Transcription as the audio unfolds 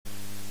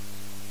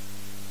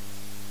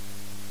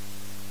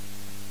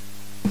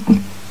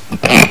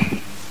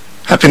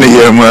Happy New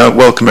Year and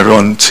welcome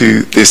everyone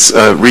to this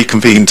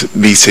reconvened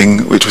meeting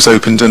which was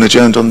opened and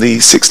adjourned on the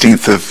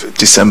 16th of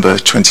December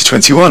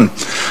 2021.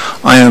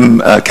 I am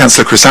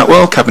Councillor Chris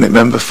Atwell, Cabinet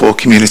Member for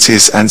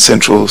Communities and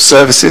Central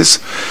Services.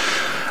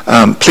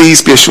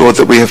 Please be assured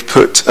that we have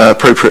put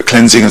appropriate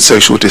cleansing and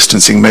social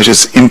distancing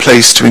measures in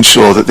place to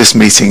ensure that this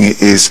meeting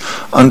is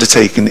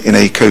undertaken in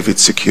a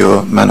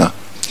COVID-secure manner.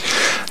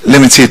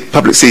 Limited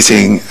public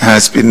seating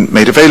has been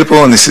made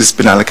available, and this has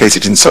been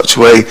allocated in such a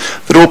way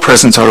that all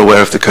present are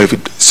aware of the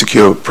COVID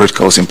secure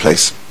protocols in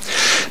place.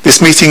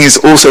 This meeting is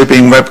also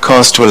being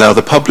webcast to allow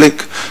the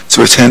public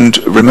to attend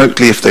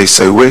remotely if they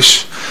so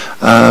wish.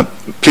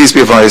 Please be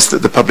advised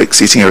that the public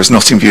seating area is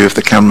not in view of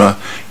the camera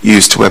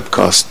used to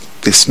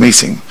webcast this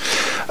meeting.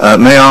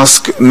 May I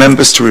ask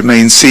members to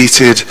remain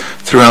seated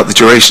throughout the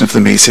duration of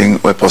the meeting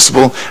where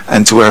possible,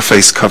 and to wear a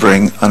face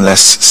covering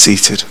unless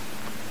seated.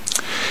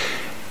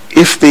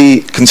 If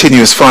the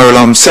continuous fire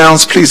alarm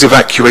sounds, please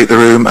evacuate the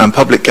room and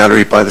public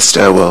gallery by the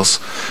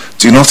stairwells.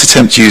 Do not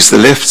attempt to use the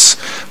lifts.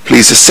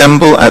 Please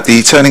assemble at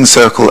the turning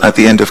circle at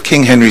the end of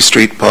King Henry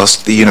Street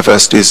past the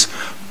University's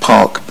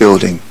Park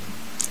building.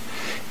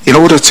 In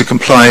order to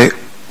comply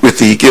with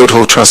the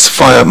Guildhall Trust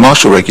fire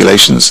marshal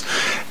regulations,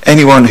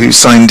 anyone who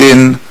signed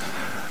in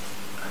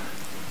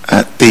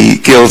at the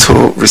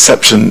Guildhall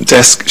reception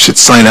desk should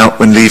sign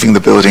out when leaving the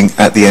building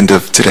at the end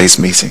of today's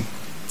meeting.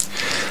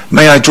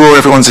 May I draw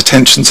everyone's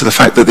attention to the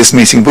fact that this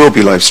meeting will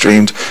be live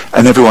streamed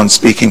and everyone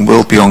speaking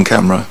will be on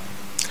camera.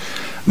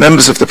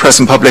 Members of the press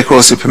and public are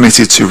also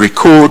permitted to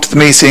record the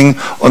meeting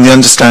on the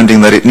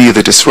understanding that it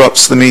neither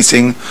disrupts the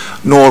meeting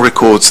nor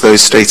records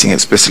those stating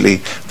explicitly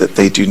that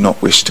they do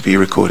not wish to be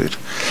recorded.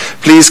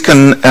 Please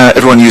can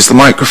everyone use the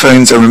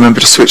microphones and remember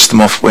to switch them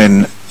off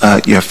when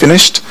you have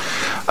finished.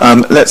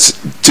 Let's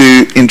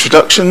do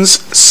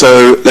introductions.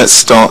 So let's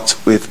start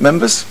with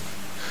members.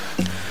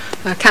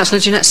 Councillor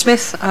Jeanette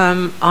Smith,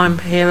 I'm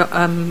here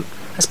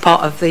as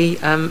part of the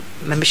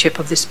membership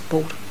of this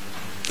board.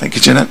 Thank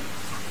you, Jeanette.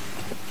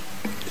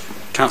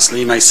 Councillor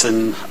Lee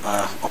Mason,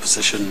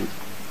 Opposition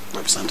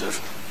Representative.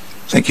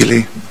 Thank you,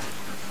 Lee.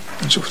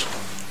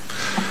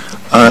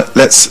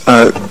 Let's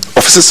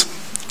officers.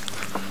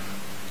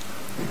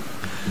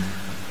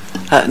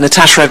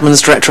 Natasha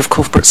Edmonds, Director of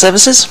Corporate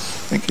Services.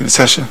 Thank you,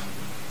 Natasha.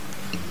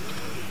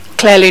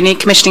 Claire Looney,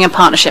 Commissioning and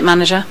Partnership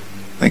Manager.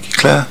 Thank you,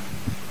 Claire.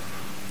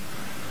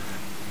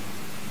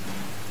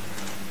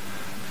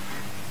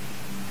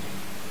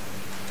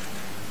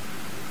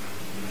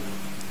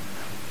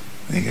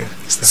 There you go.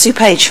 Sue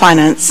Page,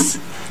 Finance.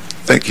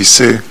 Thank you,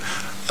 Sue.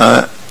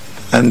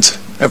 And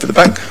over the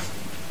back.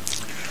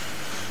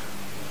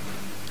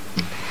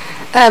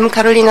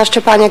 Karolina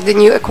Szczepaniak, the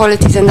new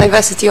Equalities and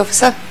Diversity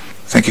Officer.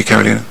 Thank you,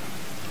 Karolina.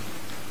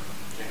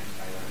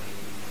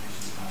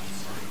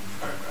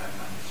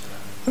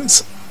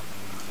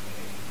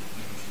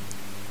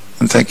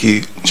 And thank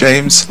you,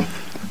 James. Do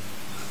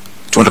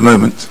you want a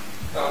moment?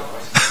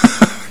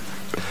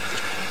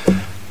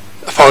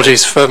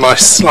 Apologies for my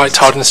slight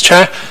tardiness,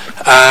 Chair.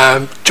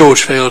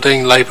 George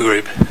Fielding, Labour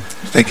Group.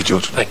 Thank you,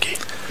 George. Thank you.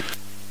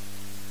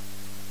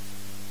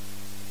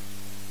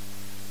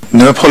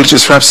 No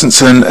apologies for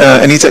absence. And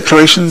any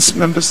declarations,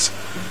 members?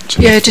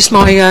 Yeah, just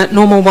my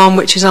normal one,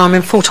 which is I'm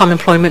in full-time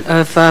employment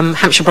of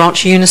Hampshire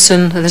Branch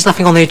Unison. There's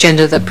nothing on the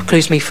agenda that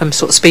precludes me from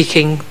sort of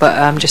speaking,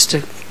 but just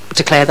to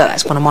declare that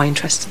that's one of my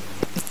interests.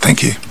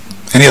 Thank you.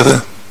 Any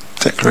other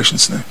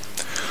declarations? No.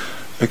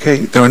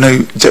 Okay, there are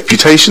no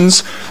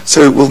deputations,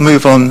 so we'll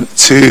move on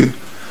to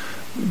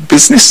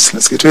business.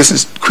 Let's get to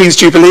business. Queen's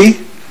Jubilee.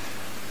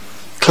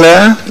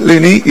 Claire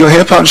Looney, you're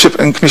here, Partnership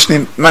and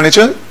Commissioning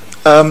Manager.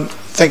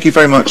 Thank you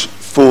very much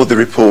for the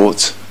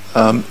report.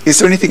 Is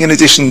there anything in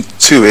addition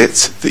to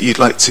it that you'd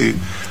like to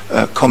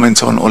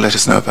comment on or let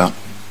us know about?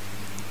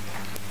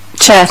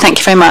 Chair, thank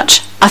you very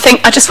much.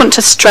 I just want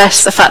to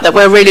stress the fact that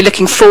we're really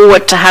looking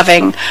forward to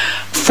having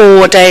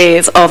 4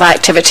 days of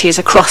activities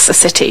across the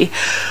city,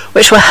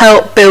 which will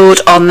help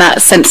build on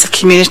that sense of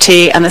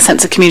community and the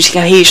sense of community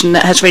cohesion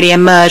that has really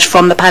emerged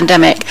from the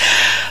pandemic.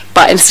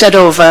 But instead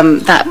of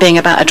that being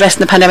about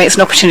addressing the pandemic, it's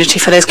an opportunity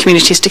for those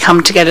communities to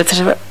come together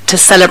to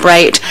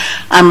celebrate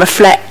and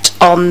reflect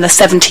on the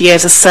 70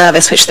 years of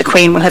service which the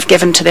Queen will have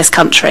given to this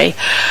country.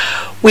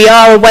 We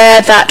are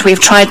aware that we've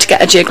tried to get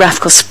a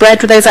geographical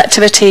spread with those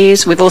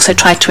activities. We've also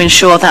tried to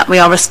ensure that we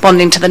are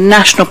responding to the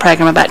national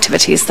programme of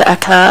activities that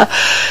occur,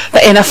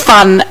 but in a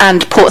fun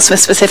and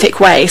Portsmouth-specific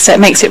way. So it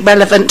makes it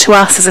relevant to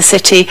us as a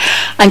city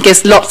and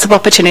gives lots of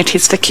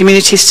opportunities for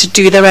communities to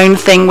do their own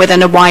thing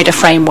within a wider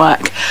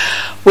framework.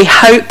 We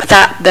hope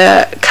that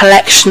the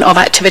collection of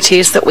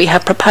activities that we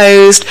have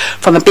proposed,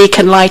 from a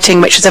beacon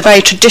lighting, which is a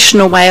very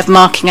traditional way of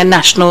marking a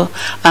national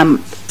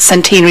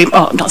centenary,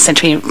 oh, not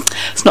centenary,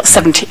 it's not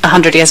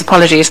 100 years,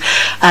 apologies,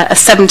 a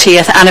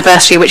 70th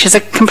anniversary, which is a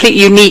complete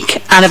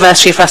unique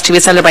anniversary for us to be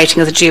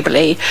celebrating as a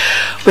Jubilee,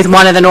 with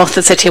one in the north of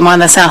the city and one in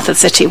the south of the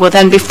city, will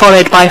then be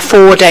followed by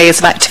 4 days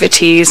of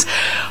activities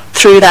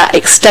through that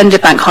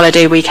extended bank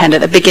holiday weekend at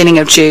the beginning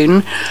of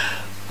June.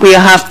 We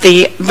have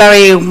the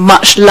very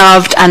much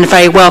loved and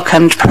very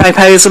welcomed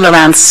proposal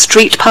around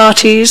street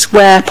parties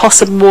where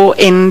possible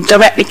in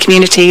directly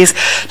communities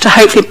to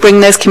hopefully bring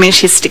those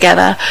communities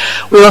together.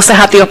 We also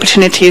have the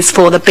opportunities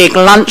for the big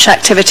lunch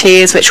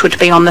activities, which would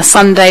be on the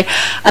Sunday,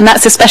 and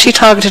that's especially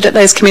targeted at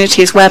those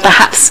communities where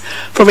perhaps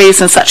for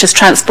reasons such as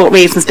transport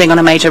reasons, being on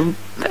a major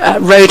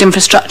road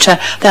infrastructure,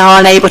 they are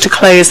unable to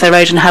close their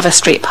road and have a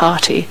street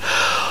party.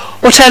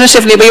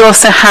 Alternatively, we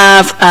also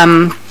have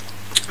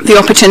the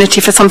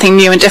opportunity for something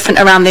new and different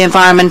around the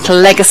environmental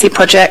legacy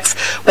projects,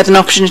 with an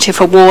opportunity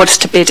for wards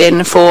to bid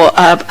in for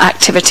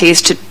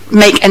activities to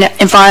make an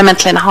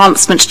environmental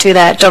enhancement to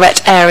their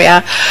direct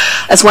area,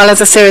 as well as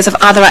a series of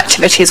other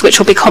activities which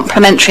will be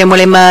complementary and will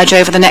emerge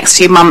over the next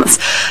few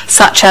months,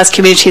 such as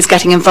communities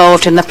getting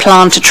involved in the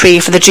Plant a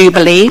Tree for the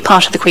Jubilee,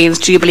 part of the Queen's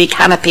Jubilee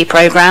Canopy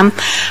programme,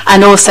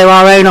 and also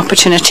our own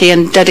opportunity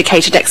and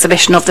dedicated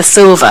exhibition of the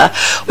silver,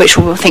 which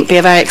will, I think, be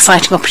a very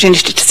exciting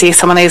opportunity to see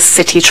some of those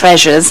city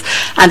treasures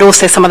and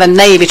also some of the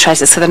Navy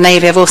treasures. So the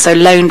Navy have also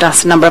loaned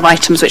us a number of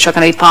items which are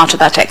going to be part of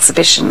that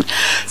exhibition.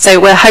 So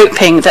we're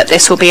hoping that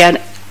this will be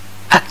a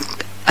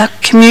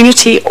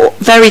community,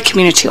 very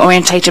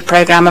community-orientated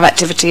programme of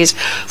activities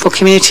for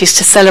communities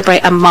to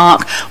celebrate and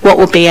mark what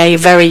will be a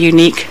very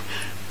unique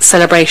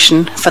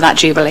celebration for that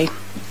Jubilee.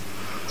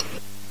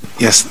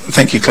 Yes,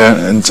 thank you, Claire.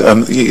 And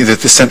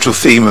the central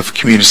theme of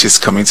communities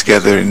coming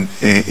together in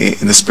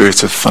the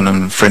spirit of fun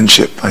and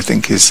friendship, I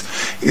think, is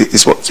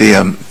what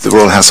the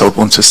Royal Household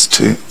want us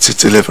to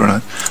deliver. And I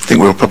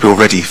think we're probably all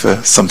ready for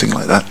something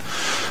like that.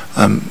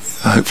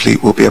 Hopefully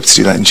we'll be able to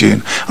do that in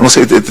June. And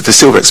also the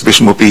silver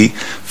exhibition will be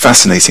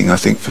fascinating, I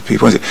think, for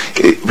people.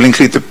 It will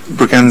include the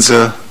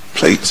Braganza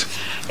plate.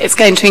 It's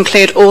going to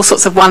include all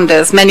sorts of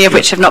wonders, many of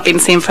which have not been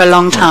seen for a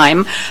long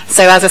time.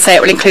 So as I say,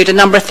 it will include a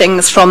number of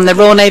things from the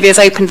Royal Navy has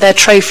opened their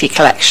trophy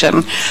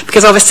collection,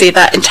 because obviously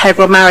that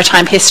integral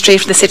maritime history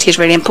for the city is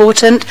really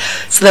important.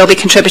 So they'll be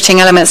contributing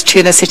elements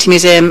to the City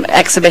Museum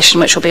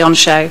exhibition, which will be on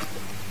show.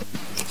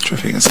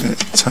 Terrific, isn't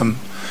it?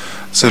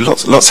 So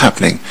lots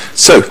happening.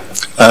 So,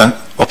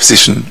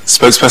 opposition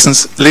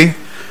spokespersons, Lee?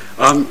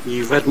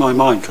 You read my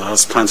mind, because I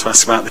was planning to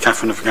ask about the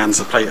Catherine of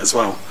Braganza plate as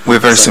well. We're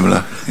very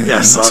similar.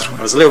 Yes,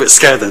 I was a little bit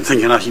scared then,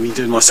 thinking I've been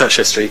doing my search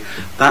history.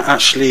 That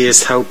actually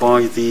is held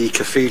by the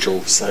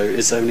cathedral, so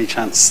is there any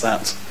chance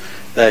that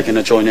they're going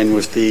to join in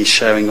with the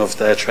sharing of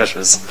their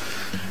treasures?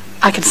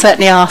 I can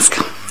certainly ask.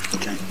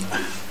 Okay.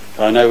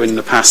 I know in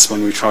the past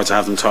when we tried to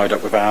have them tied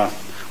up with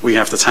we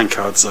have the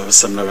tankards of a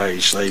similar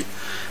age, they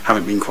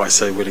haven't been quite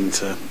so willing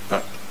to,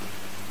 but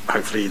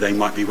hopefully they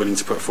might be willing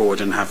to put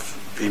forward and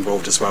be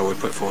involved as well, would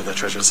put forward their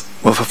treasures.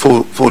 Well,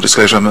 for full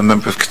disclosure, I'm a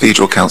member of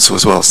Cathedral Council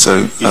as well,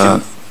 so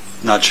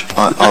nudge.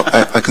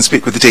 I can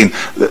speak with the Dean.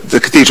 The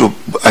Cathedral,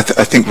 I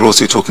think we're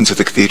also talking to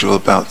the Cathedral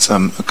about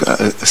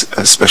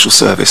a special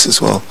service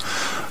as well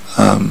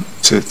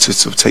to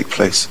sort of take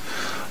place.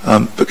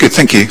 But good,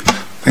 thank you.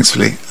 Thanks,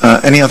 Lee.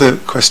 Any other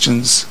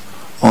questions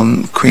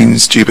on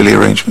Queen's Jubilee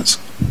arrangements?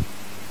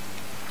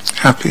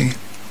 Happy?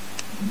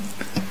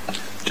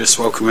 Just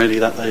welcome really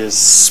that they is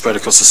spread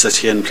across the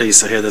city, and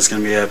pleased to hear there's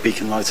going to be a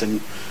beacon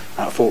lighting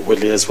at Fort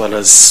Woodley as well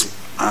as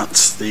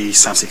at the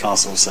Southsea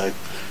Castle, so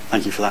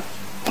thank you for that.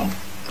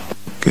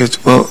 Good.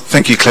 Well,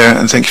 thank you, Claire,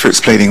 and thank you for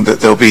explaining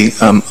that there'll be,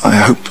 I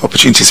hope,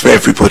 opportunities for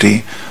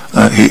everybody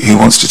who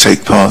wants to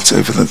take part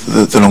over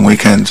the long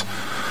weekend,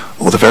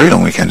 or the very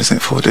long weekend, isn't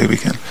it, 4-day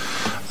weekend,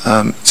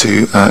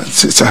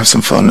 to have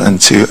some fun and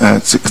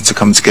to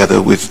come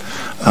together with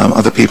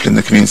other people in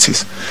the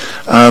communities.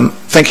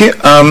 Thank you.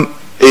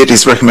 It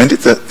is recommended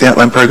that the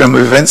outline programme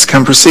of events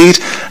can proceed,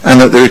 and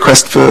that the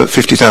request for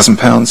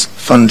 £50,000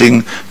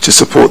 funding to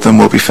support them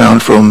will be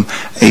found from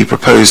a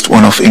proposed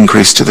one-off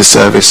increase to the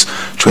service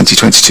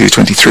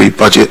 2022-23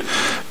 budget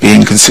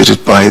being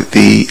considered by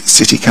the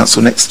City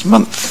Council next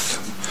month.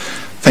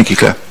 Thank you,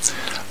 Claire.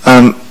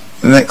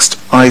 The next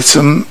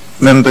item,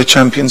 Member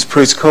Champions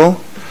Protocol.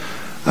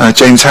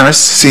 James Harris,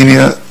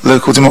 Senior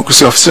Local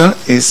Democracy Officer,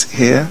 is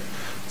here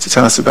to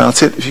tell us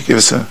about it. If you give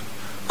us a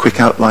quick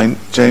outline,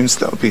 James,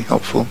 that would be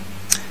helpful.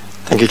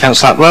 Thank you,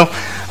 Councillor Atwell.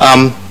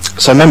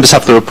 So members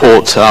have the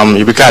report.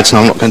 You'll be glad to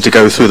know I'm not going to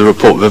go through the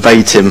report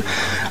verbatim,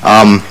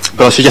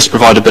 but I should just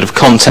provide a bit of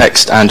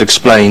context and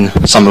explain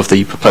some of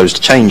the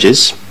proposed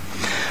changes.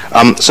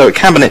 So at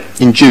Cabinet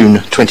in June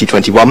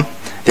 2021,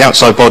 the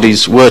outside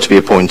bodies were to be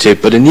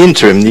appointed, but in the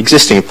interim, the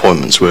existing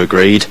appointments were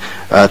agreed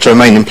to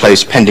remain in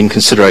place pending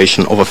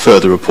consideration of a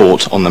further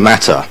report on the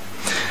matter.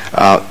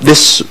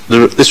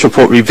 This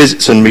report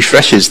revisits and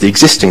refreshes the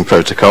existing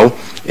protocol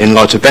in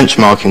light of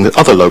benchmarking with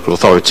other local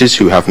authorities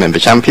who have member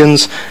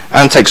champions,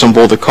 and takes on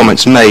board the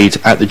comments made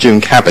at the June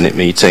Cabinet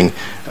meeting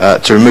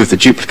to remove the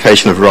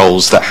duplication of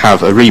roles that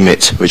have a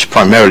remit which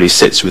primarily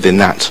sits within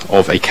that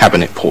of a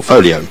Cabinet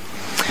portfolio.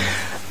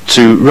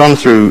 To run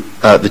through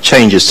the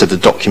changes to the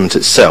document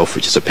itself,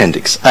 which is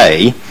Appendix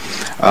A,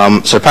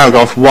 so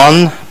paragraph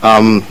 1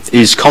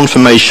 is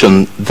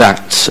confirmation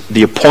that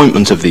the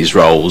appointment of these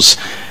roles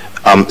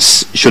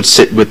should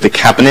sit with the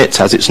Cabinet,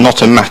 as it's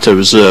not a matter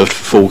reserved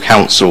for full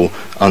council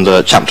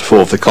under Chapter 4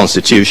 of the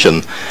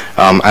Constitution,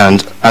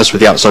 and as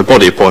with the outside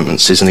body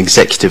appointments, is an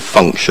executive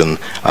function,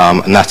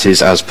 and that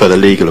is as per the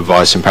legal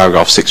advice in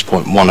paragraph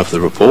 6.1 of the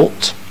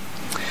report.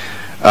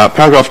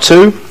 Paragraph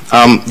 2,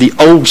 the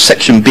old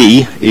section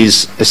B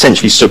is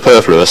essentially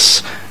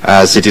superfluous,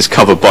 as it is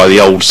covered by the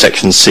old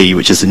section C,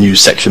 which is the new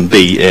section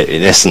B.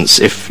 In essence,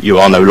 if you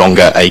are no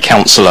longer a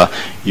councillor,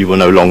 you will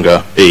no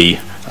longer be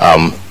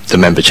the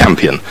member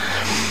champion.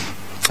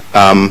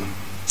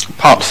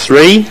 Part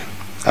 3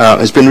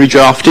 has been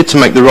redrafted to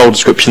make the role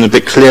description a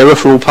bit clearer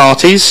for all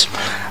parties,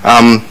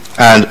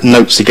 and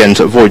notes again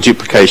to avoid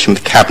duplication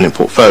with cabinet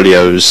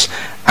portfolios,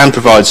 and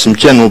provides some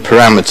general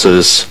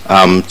parameters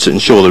to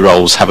ensure the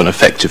roles have an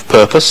effective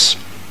purpose.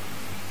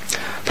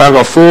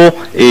 Paragraph 4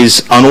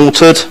 is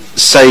unaltered,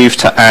 save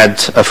to add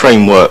a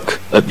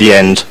framework at the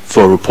end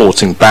for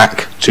reporting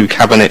back to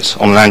Cabinet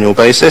on an annual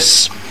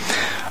basis.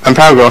 And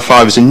paragraph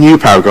 5 is a new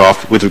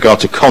paragraph with regard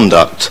to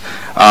conduct.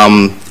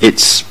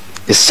 It's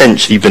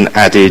essentially been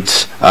added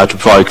to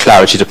provide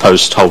clarity to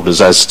post holders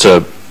as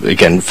to,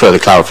 again, further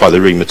clarify the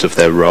remit of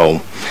their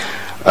role.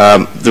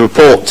 The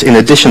report, in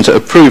addition to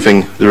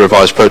approving the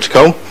revised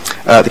protocol,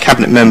 the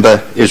Cabinet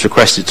member is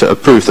requested to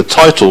approve the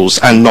titles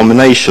and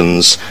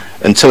nominations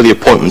until the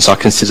appointments are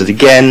considered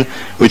again,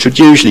 which would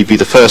usually be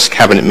the first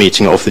Cabinet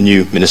meeting of the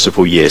new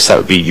municipal year, so that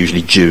would be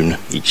usually June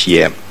each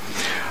year.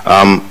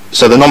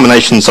 So the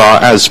nominations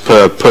are as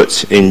per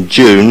put in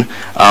June,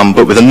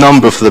 but with a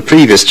number for the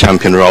previous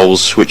champion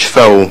roles which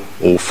fell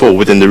or fall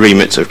within the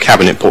remit of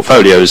Cabinet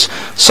portfolios,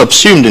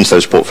 subsumed into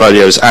those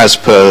portfolios as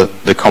per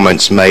the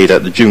comments made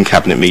at the June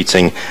Cabinet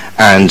meeting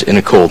and in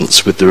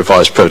accordance with the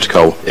revised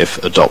protocol if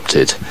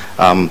adopted.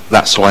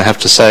 That's all I have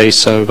to say,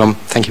 so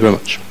thank you very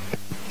much.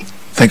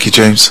 Thank you,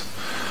 James.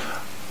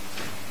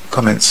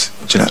 Comments?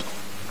 Jeanette?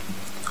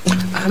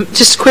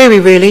 Just a query,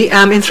 really.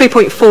 In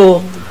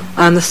 3.4,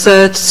 the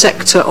third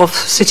sector of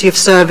City of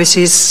Service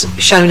is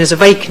shown as a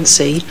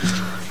vacancy,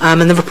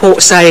 and the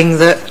report saying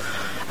that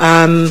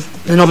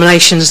the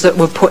nominations that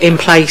were put in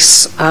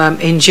place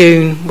in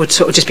June would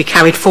sort of just be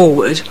carried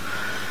forward.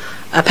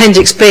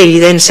 Appendix B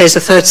then says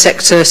the third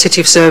sector City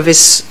of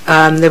Service,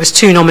 there was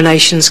 2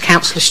 nominations,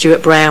 Councillor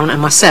Stuart Brown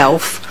and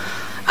myself,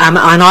 and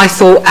I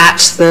thought at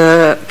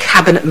the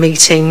Cabinet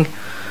meeting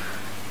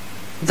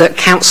that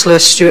Councillor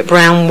Stuart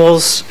Brown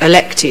was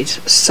elected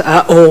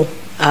or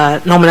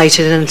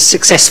nominated and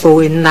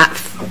successful in that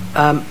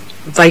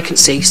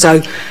vacancy.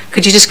 So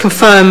could you just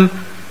confirm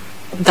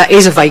that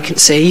is a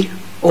vacancy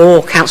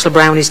or Councillor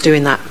Brown is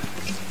doing that?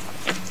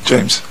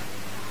 James?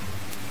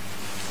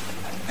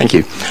 Thank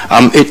you.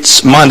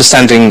 It's my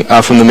understanding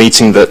from the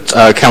meeting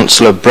that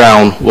Councillor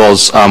Brown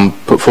was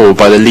put forward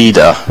by the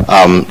leader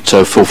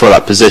to fulfil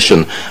that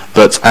position,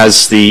 but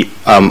as the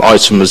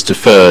item was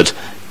deferred,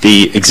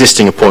 the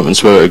existing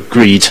appointments were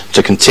agreed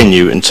to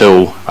continue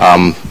until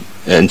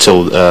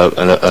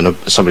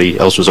somebody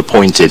else was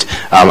appointed,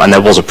 and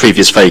there was a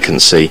previous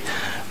vacancy.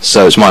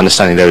 So it's my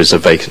understanding there is a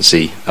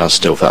vacancy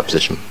still for that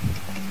position.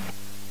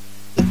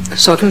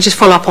 So I can just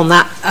follow up on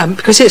that,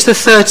 because it's the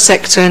third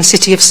sector and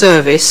City of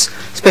Service,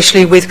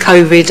 especially with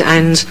COVID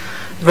and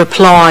the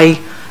reply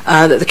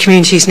that the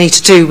communities need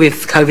to do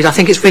with COVID. I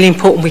think it's really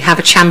important we have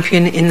a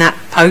champion in that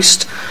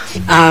post.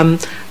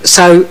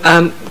 So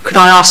could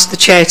I ask the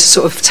Chair to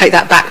sort of take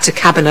that back to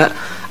Cabinet?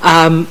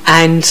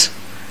 And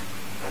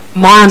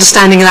my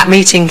understanding of that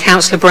meeting,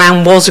 Councillor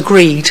Brown was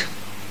agreed,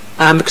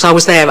 because I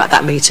was there at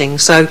that meeting.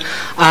 So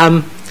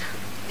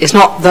it's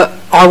not that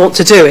I want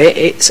to do it,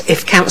 it's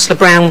if Councillor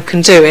Brown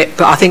can do it,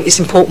 but I think it's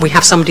important we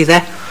have somebody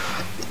there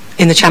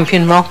in the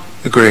champion role.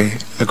 Agree.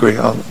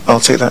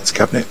 I'll take that to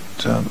Cabinet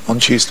on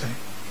Tuesday.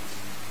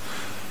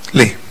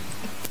 Lee?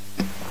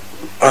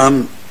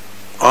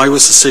 I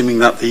was assuming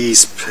that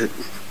these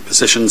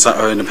positions that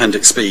are in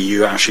Appendix B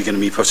you're actually going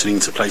to be putting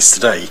into place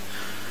today.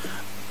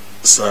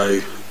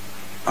 So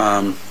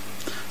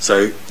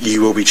so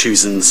you will be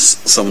choosing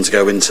someone to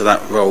go into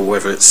that role,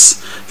 whether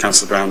it's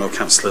Councillor Brown or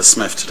Councillor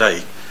Smith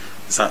today.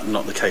 Is that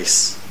not the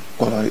case?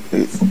 Well,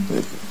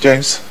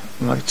 James,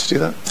 would you like to do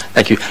that?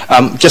 Thank you.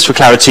 Just for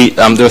clarity,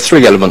 there are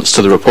 3 elements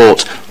to the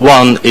report.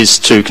 1 is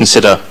to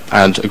consider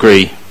and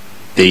agree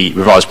the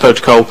revised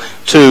protocol.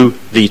 2,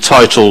 the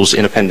titles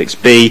in Appendix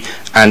B,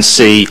 and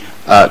C,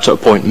 to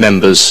appoint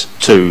members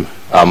to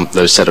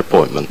those said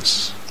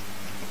appointments.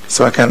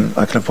 So I can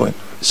appoint.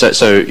 So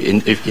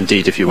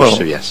if you wish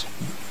to, yes.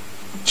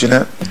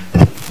 Jeanette?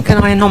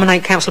 Can I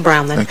nominate Councillor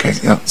Brown then? Okay,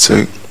 yeah.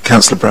 So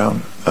Councillor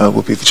Brown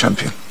will be the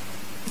champion.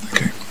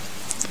 Okay.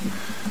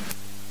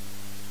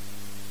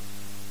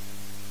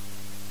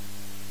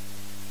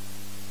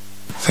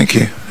 Thank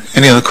you.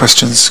 Any other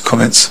questions,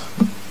 comments?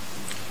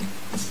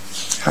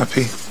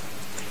 Happy?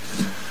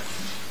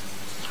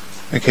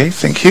 Okay,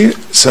 thank you.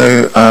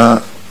 So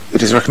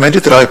it is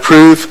recommended that I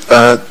approve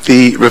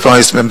the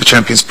revised Member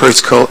Champions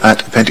Protocol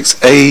at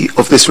Appendix A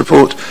of this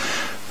report.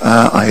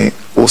 I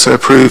also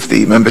approve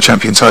the Member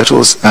Champion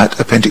titles at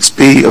Appendix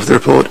B of the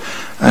report,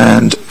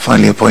 and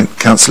finally appoint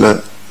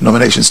Councillor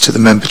nominations to the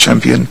Member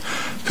Champion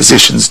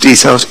positions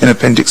detailed in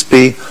Appendix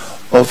B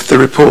of the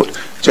report.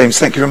 James,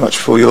 thank you very much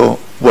for your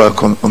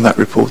work on that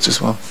report as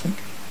well. Thank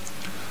you.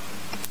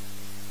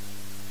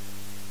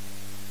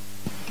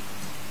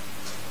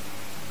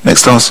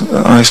 Next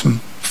item,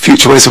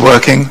 future ways of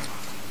working,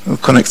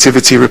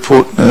 connectivity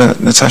report.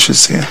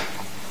 Natasha's here.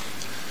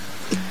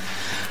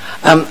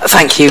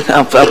 Thank you.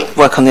 I'll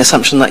work on the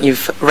assumption that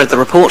you've read the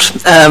report.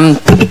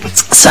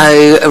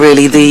 So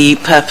really the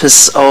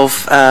purpose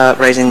of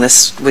raising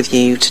this with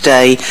you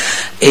today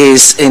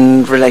is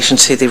in relation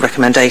to the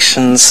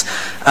recommendations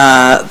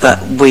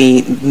that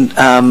we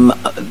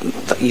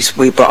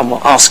will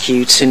ask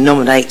you to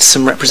nominate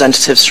some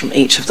representatives from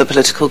each of the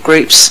political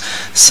groups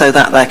so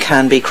that there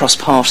can be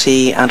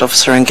cross-party and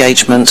officer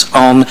engagement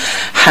on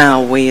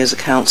how we as a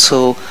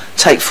council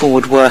take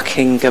forward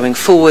working going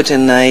forward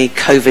in a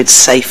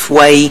COVID-safe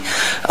way,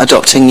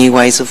 adopting new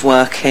ways of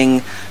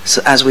working so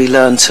as we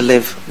learn to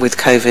live with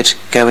COVID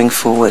going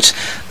forward.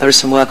 There is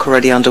some work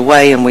already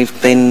underway, and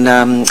we've been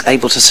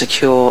able to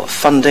secure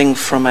funding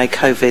from a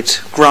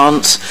COVID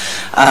grant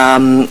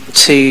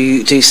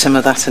to do some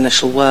of that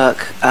initial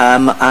work,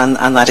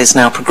 and that is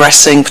now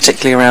progressing,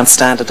 particularly around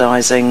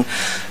standardising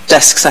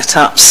desk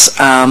setups,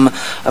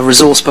 a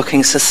resource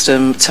booking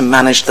system to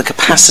manage the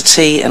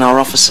capacity in our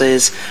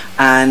offices,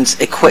 and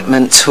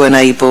equipment to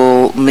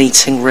enable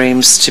meeting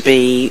rooms to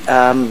be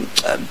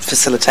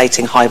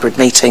facilitating hybrid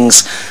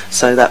meetings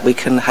so that we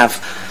can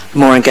have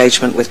more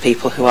engagement with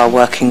people who are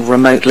working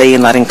remotely,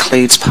 and that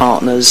includes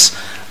partners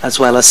as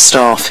well as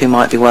staff who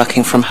might be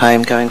working from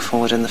home going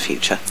forward in the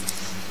future.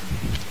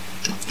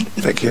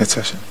 Thank you,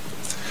 Natasha.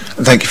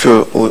 And thank you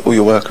for all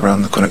your work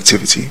around the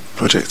connectivity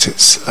project.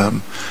 It's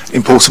an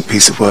important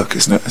piece of work,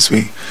 isn't it, as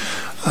we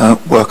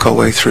work our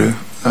way through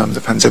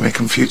the pandemic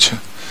and future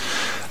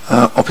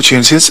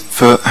opportunities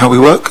for how we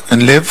work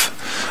and live,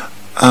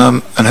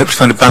 and hopefully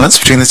find a balance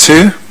between the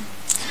two.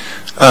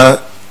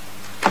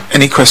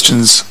 Any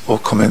questions or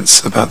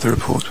comments about the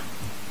report?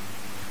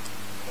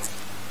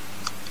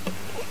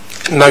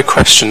 No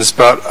questions,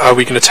 but are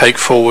we going to take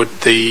forward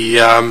the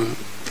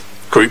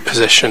group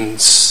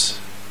positions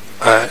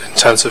in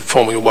terms of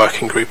forming a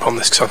working group on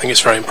this? Because I think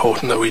it's very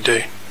important that we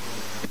do.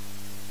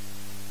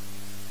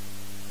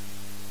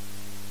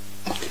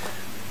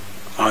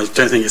 I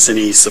don't think it's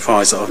any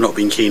surprise that I've not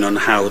been keen on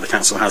how the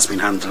council has been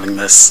handling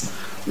this,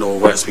 nor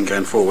where it's been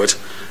going forward.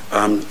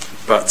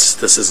 But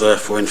this is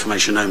for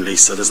information only,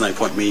 so there's no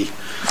point me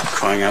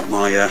crying out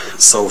my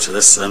soul to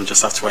this.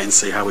 Just have to wait and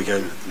see how we go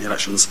in the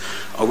elections.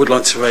 I would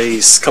like to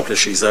raise a couple of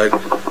issues though.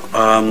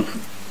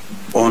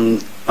 On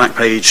back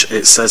page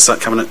it says that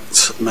Cabinet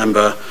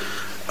member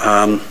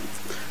and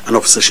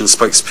opposition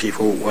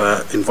spokespeople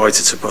were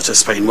invited to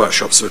participate in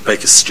workshops with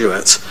Baker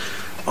Stewart.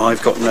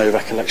 I've got no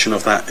recollection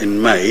of that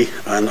in May,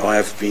 and I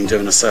have been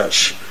doing a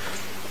search,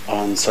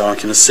 so I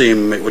can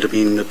assume it would have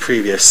been the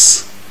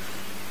previous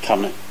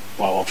Cabinet,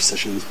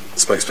 opposition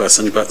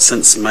spokesperson, but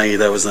since May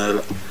there was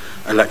an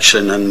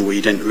election and we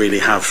didn't really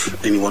have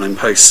anyone in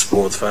post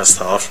for the first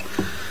half,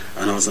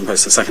 and I was in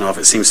post for the second half.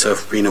 It seems to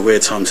have been a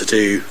weird time to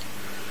do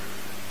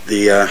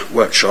the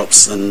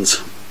workshops, and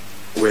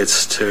weird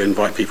to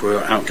invite people who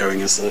are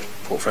outgoing as the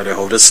portfolio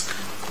holders.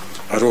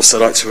 I'd also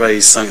like to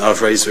raise something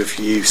I've raised with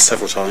you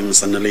several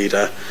times, and the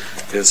leader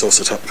has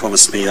also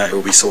promised me that it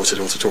will be sorted,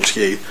 or to talk to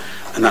you,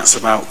 and that's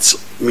about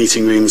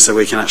meeting rooms so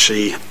we can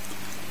actually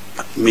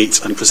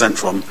meet and present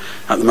from.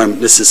 At the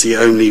moment, this is the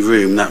only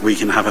room that we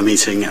can have a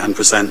meeting and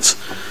present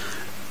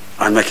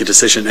and make a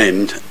decision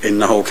in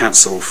the whole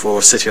council. For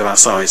a city of our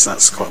size,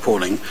 that's quite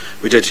appalling.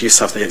 We did used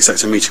to have the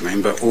executive meeting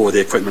room, but all the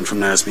equipment from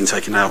there has been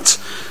taken out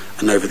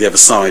and over the other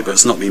side, but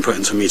it's not been put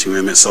into a meeting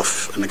room, it's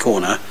off in the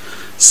corner.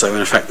 So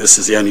in effect, this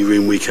is the only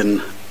room we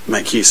can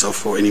make use of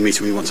for any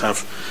meeting we want to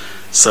have.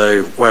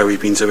 So where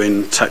we've been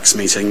doing text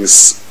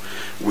meetings,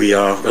 we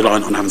are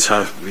reliant on having to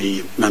have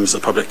the members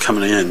of the public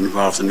coming in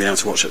rather than being able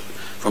to watch it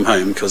from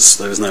home, because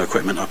there was no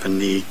equipment up in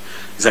the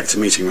executive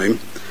meeting room.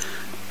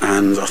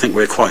 And I think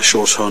we're quite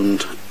short on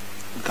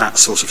that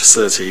sort of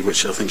facility,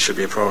 which I think should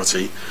be a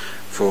priority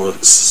for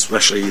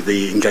especially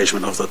the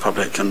engagement of the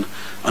public. And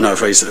I know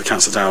I've raised it with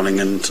Councillor Dowling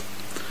and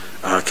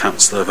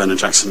Councillor Vernon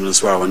Jackson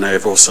as well, and they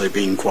have also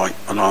been quite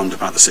alarmed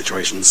about the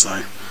situation.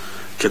 So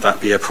could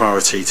that be a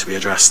priority to be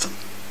addressed?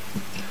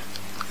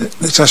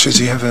 Natasha,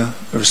 do you have a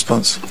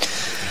response?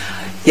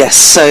 Yes,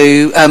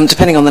 so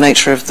depending on the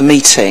nature of the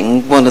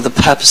meeting, one of the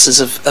purposes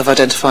of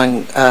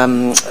identifying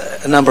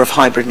a number of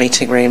hybrid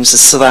meeting rooms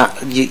is so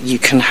that you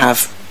can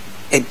have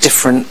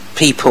different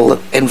people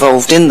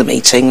involved in the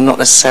meeting, not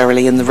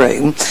necessarily in the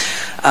room.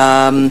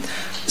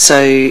 So,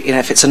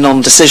 if it's a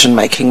non-decision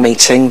making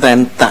meeting,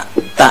 then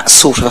that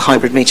sort of a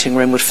hybrid meeting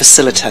room would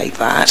facilitate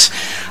that.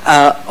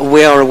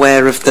 We are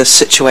aware of the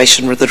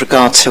situation with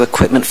regard to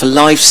equipment for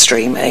live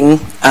streaming.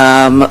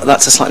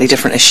 That's a slightly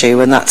different issue,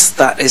 and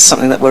that is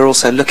something that we're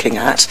also looking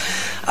at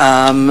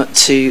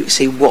to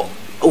see what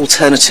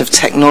alternative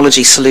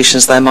technology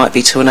solutions there might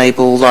be to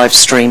enable live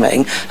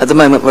streaming. At the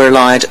moment we're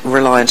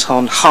reliant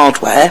on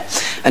hardware,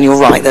 and you're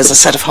right, there's a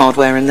set of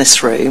hardware in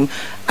this room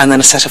and then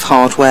a set of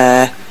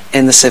hardware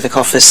in the Civic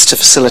Office to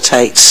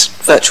facilitate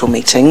virtual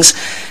meetings,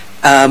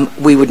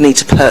 we would need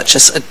to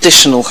purchase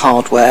additional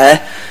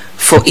hardware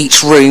for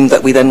each room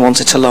that we then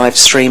wanted to live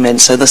stream in.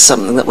 So there's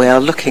something that we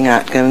are looking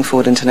at going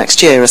forward into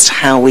next year as to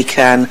how we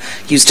can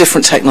use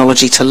different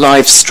technology to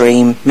live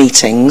stream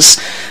meetings,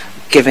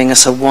 giving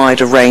us a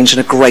wider range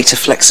and a greater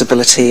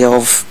flexibility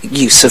of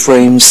use of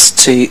rooms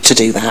to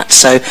do that.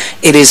 So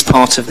it is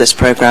part of this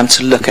programme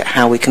to look at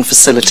how we can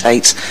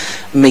facilitate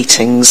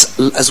meetings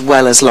as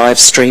well as live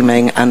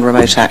streaming and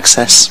remote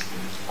access.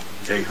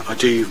 Okay, I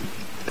do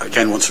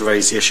again want to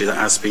raise the issue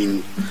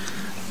that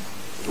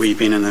we've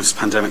been in this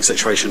pandemic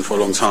situation for a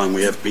long time.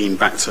 We have been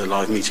back to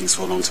live meetings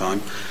for a long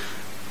time.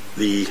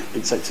 The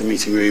executive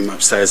meeting room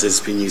upstairs has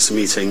been used for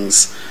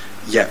meetings,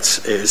 yet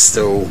it is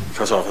still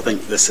cut off. I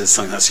think this is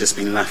something that's just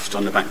been left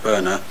on the back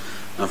burner.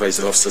 I've raised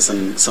the officers,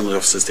 and some of the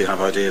officers do have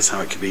ideas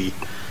how it could be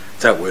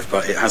dealt with,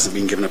 but it hasn't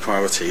been given a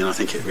priority, and I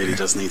think it really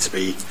does need to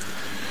be.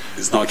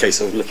 It's not a case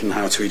of looking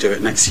how to redo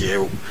it next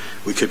year.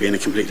 We could be in a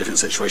completely different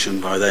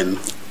situation by then.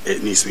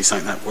 It needs to be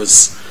something that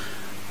was.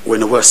 We're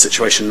in a worse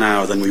situation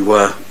now than we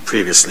were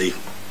previously.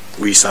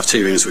 We used to have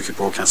 2 rooms we could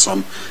broadcast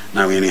on.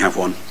 Now we only have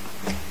 1.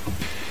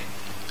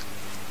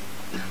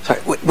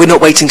 Sorry, we're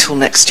not waiting till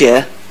next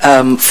year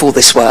for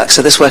this work.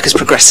 So this work is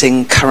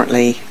progressing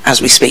currently as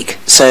we speak.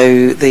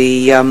 So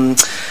the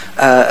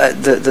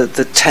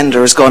tender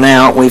has gone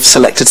out. We've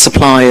selected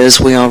suppliers.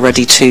 We are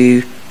ready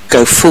to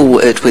go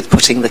forward with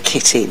putting the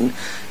kit in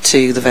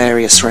to the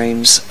various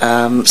rooms.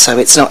 So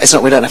it's not.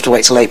 We don't have to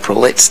wait till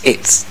April. It's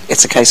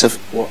a case of.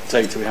 What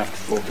date do we have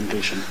for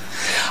completion?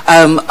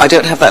 I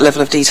don't have that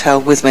level of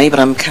detail with me, but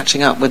I'm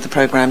catching up with the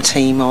programme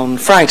team on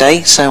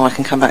Friday, so I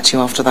can come back to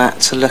you after that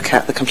to look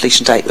at the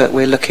completion date. But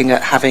we're looking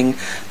at having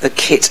the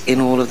kit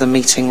in all of the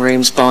meeting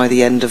rooms by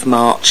the end of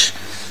March,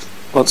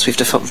 once we've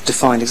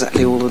defined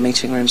exactly all the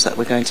meeting rooms that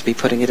we're going to be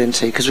putting it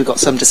into, because we've got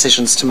some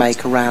decisions to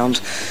make around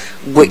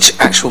which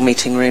actual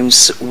meeting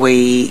rooms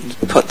we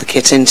put the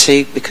kit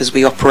into, because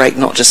we operate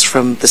not just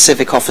from the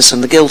Civic Office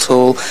and the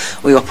Guildhall,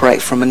 we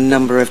operate from a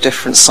number of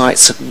different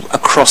sites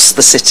across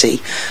the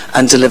city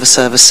and deliver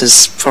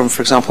services from,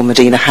 for example,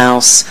 Medina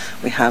House.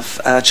 We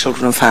have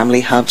children and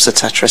family hubs,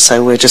 etc.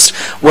 So we're just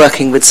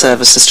working with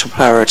services to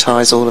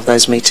prioritise all of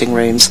those meeting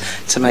rooms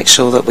to make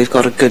sure that we've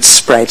got a good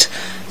spread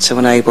to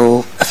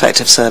enable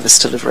effective service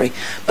delivery.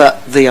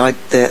 But the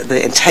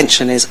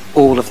intention is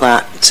all of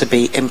that to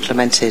be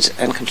implemented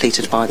and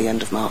completed by the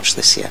end of March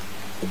this year.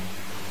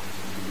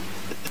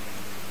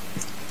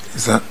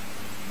 Does that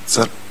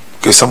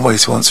go some way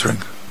to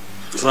answering?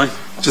 Sorry?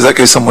 Does that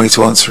go some way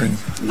to answering?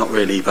 Not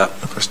really, but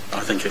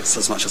I think it's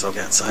as much as I'll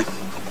get, so.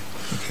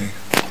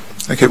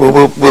 Okay, well,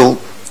 we'll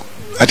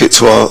add it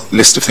to our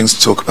list of things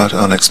to talk about at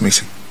our next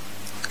meeting.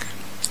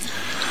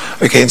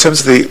 Okay, in terms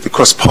of the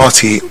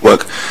cross-party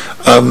work,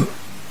 I mean,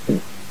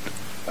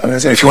 I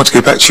don't know if you want to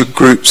go back to your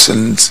groups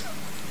and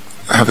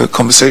have a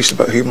conversation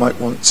about who might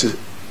want to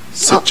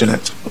sit,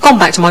 Jeanette. I've gone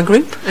back to my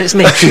group, and it's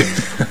me.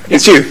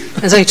 It's you?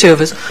 There's only 2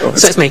 of us, so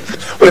it's me.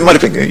 Well, it might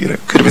have been,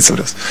 could have been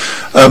someone else.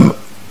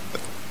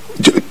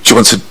 Do you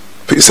want to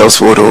put yourselves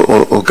forward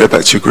or go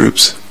back to your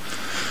groups?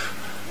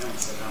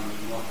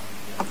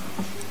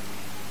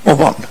 Or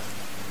 1?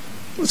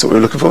 That's what we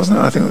were looking for, wasn't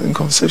it? I think in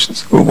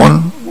conversations. Well, I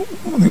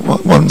think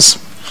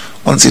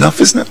one's enough,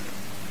 isn't it?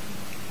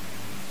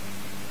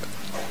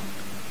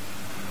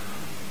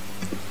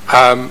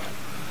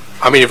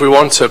 I mean, if we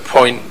want to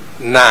appoint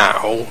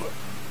now...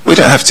 We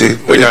don't have to.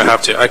 We don't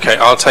have to. Okay,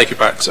 I'll take it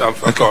back to...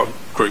 I've got a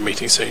group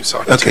meeting soon, so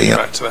I can take it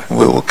back to there.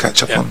 We'll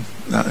catch up on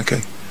that,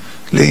 okay.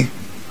 Lee?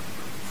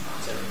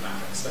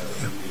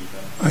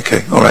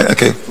 Okay, all right,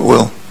 okay,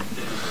 Will?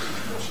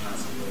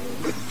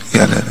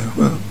 Yeah, no,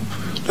 well,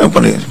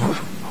 nobody...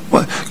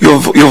 Well, your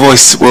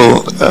voice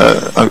will,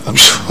 I'm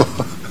sure,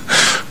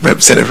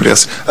 represent everybody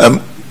else.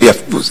 Yeah,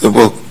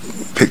 we'll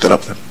pick that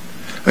up then.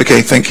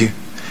 Okay, thank you.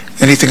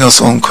 Anything else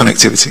on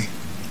connectivity?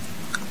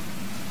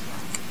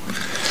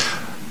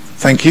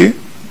 Thank you.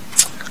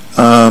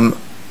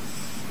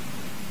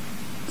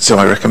 So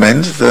I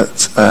recommend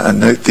that, and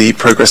note the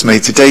progress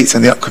made to date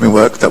and the upcoming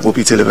work that will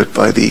be delivered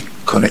by the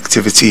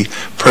connectivity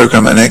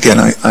programme. And again,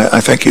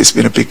 I think it's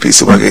been a big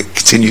piece of work. It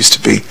continues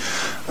to be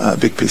a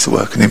big piece of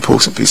work, an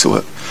important piece of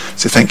work.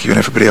 So thank you and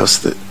everybody else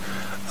that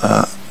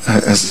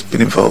has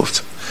been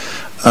involved.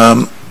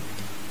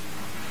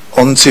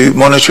 On to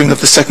monitoring of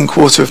the second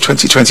quarter of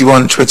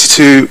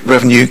 2021-22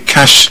 revenue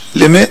cash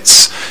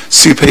limits.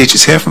 Sue Page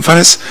is here from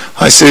Finance.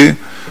 Hi, Sue.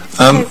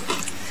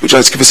 Would you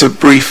like to give us a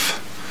brief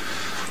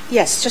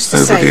Yes, just to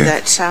overview? say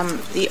that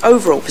the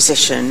overall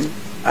position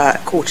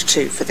quarter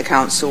 2 for the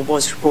council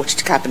was reported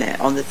to Cabinet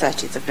on the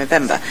 30th of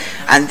November,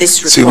 and this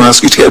report... So you want to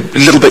ask you to get a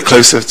little bit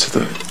closer to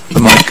the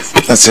mic.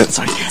 That's it.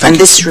 Sorry. And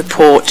this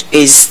report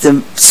is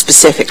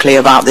specifically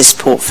about this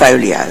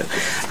portfolio.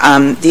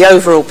 The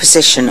overall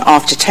position,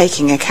 after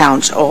taking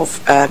account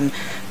of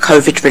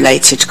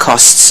COVID-related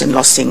costs and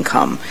lost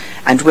income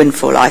and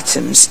windfall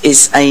items,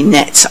 is a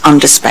net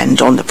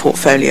underspend on the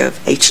portfolio of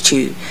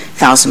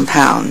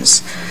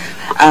 £82,000.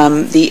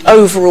 The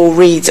overall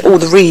all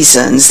the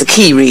reasons, the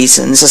key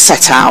reasons, are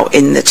set out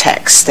in the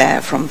text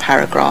there from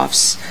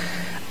paragraphs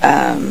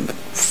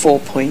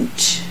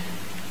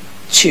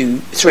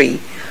 4.23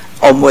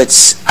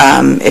 onwards.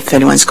 If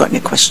anyone's got any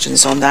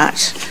questions on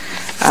that,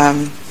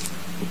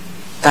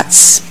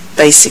 that's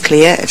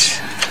basically it.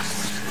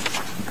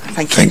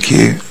 Thank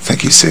you.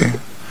 Thank you, Sue.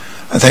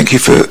 And thank you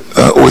for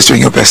always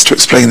doing your best to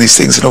explain these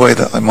things in a way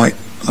that I might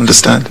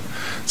understand.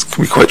 It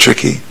can be quite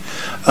tricky.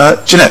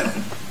 Jeanette.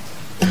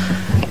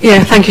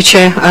 Yeah, thank you,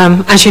 Chair.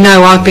 As you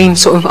know, I've been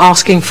sort of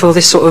asking for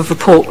this sort of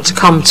report to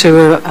come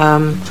to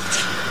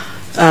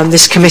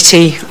this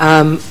committee,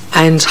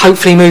 and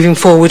hopefully moving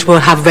forward we'll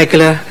have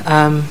regular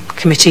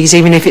committees,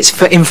 even if it's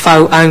for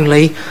info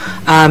only,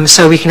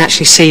 so we can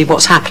actually see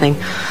what's happening.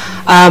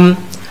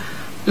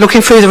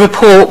 Looking through the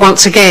report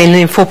once again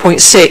in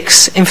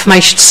 4.6,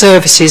 information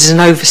services is an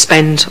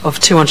overspend of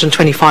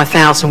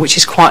 225,000, which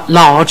is quite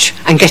large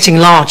and getting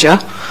larger,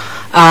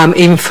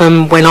 even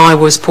from when I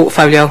was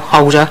portfolio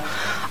holder.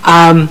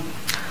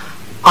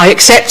 I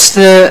accept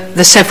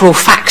the several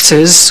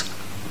factors,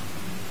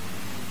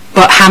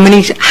 but how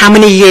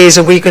many years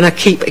are we going to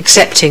keep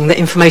accepting that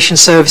information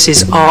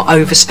services are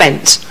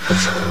overspent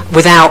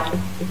without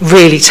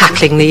really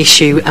tackling the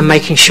issue and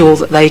making sure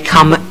that they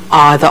come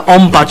either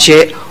on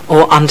budget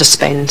or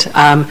underspend?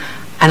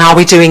 And are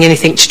we doing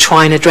anything to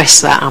try and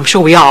address that? I'm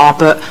sure we are,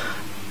 but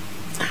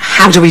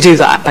how do we do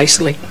that,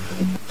 basically?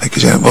 Thank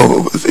you, Jan.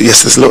 Well,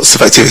 yes, there's lots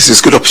of activities.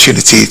 It's a good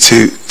opportunity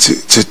to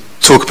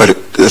talk about it.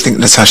 I think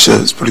Natasha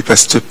is probably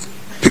best to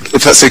pick,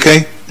 if that's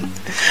okay.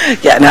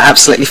 Yeah, no,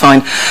 absolutely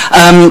fine.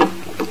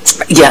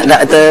 Yeah,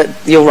 no,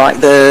 you're right.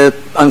 The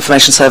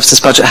information services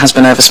budget has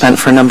been overspent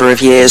for a number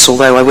of years,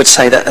 although I would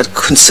say that a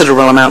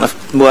considerable amount of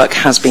work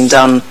has been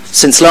done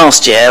since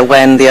last year,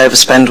 when the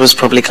overspend was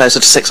probably closer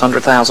to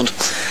 600,000.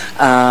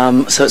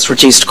 So it's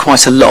reduced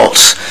quite a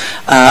lot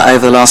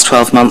over the last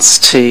 12 months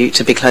to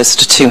be closer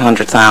to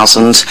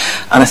 200,000.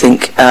 And I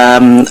think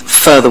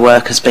further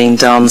work has been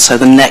done, so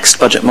the next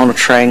budget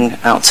monitoring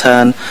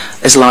outturn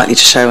is likely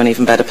to show an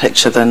even better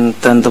picture than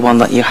the one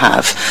that you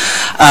have.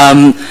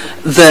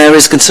 There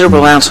is a considerable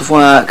amount of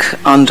work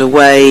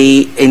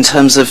underway in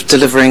terms of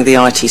delivering the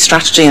IT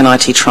strategy and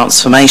IT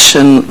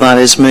transformation that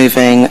is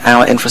moving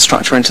our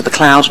infrastructure into the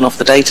cloud and off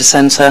the data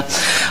centre.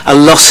 A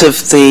lot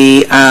of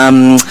the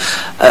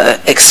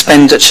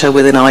expenditure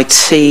within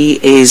IT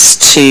is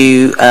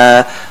to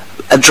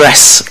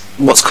address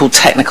what's called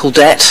technical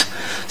debt.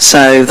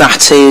 So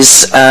that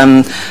is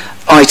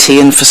IT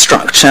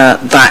infrastructure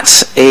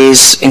that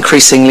is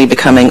increasingly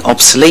becoming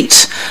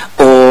obsolete,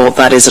 or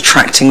that is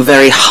attracting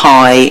very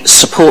high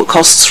support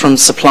costs from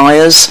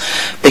suppliers,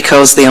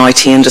 because the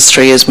IT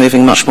industry is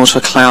moving much more to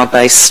a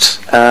cloud-based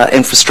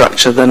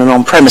infrastructure than an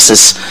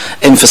on-premises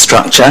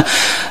infrastructure.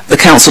 The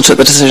Council took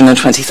the decision in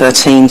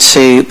 2013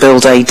 to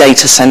build a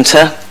data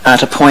centre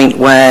at a point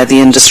where the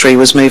industry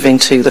was moving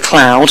to the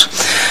cloud,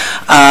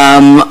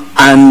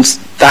 and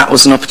that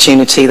was an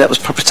opportunity that was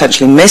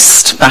potentially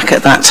missed back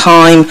at that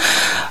time.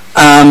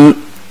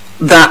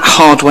 That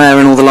hardware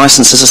and all the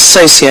licenses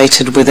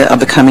associated with it are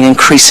becoming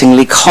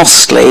increasingly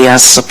costly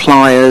as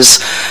suppliers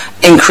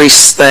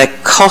increase their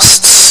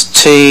costs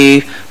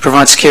to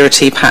provide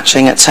security,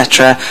 patching,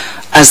 etc.,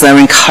 as they're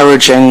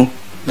encouraging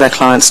their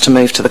clients to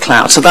move to the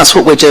cloud. So that's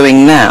what we're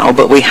doing now,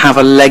 but we have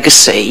a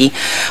legacy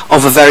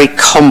of a very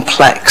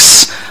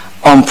complex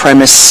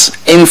on-premise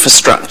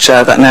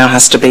infrastructure that now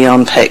has to be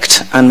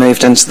unpicked and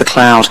moved into the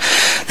cloud.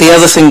 The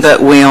other thing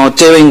that we are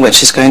doing,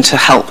 which is going to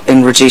help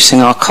in reducing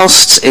our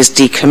costs, is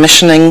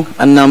decommissioning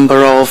a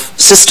number of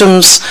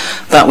systems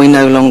that we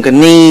no longer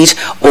need,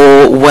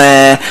 or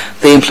where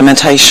the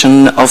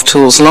implementation of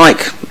tools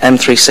like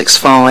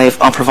M365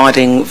 are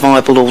providing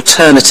viable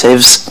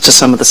alternatives to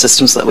some of the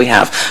systems that we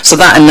have. So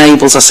that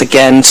enables us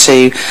again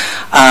to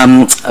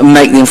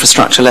make the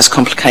infrastructure less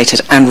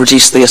complicated and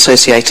reduce the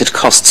associated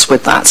costs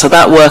with that. So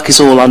that work is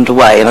all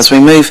underway, and as we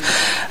move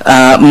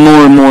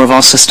more and more of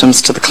our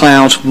systems to the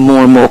cloud,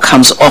 more and more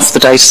comes off the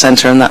data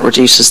center, and that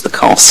reduces the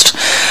cost.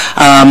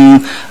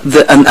 And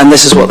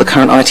this is what the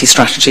current IT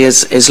strategy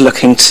is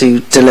looking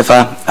to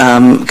deliver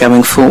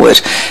going forward.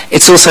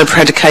 It's also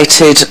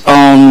predicated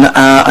on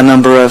a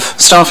number of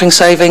staffing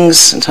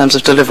savings in terms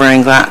of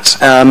delivering that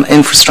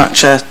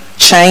infrastructure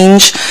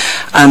change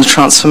and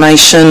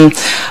transformation.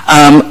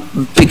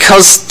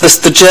 Because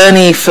the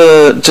journey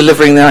for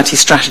delivering the IT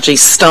strategy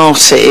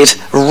started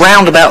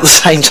around about the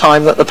same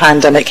time that the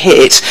pandemic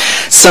hit,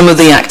 some of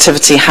the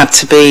activity had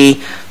to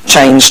be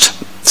changed.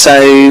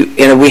 So,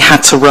 we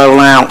had to roll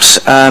out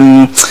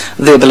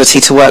the ability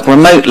to work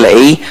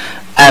remotely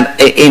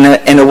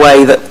in a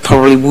way that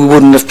probably we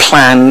wouldn't have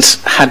planned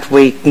had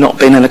we not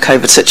been in a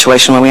COVID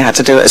situation where we had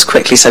to do it as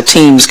quickly. So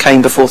Teams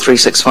came before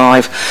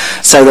 365,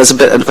 so there's a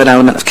bit of an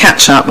element of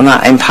catch-up, and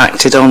that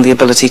impacted on the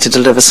ability to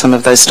deliver some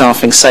of those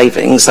staffing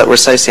savings that were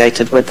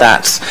associated with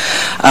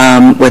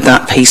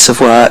that piece of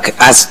work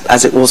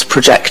as it was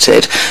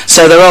projected.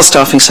 So there are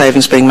staffing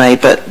savings being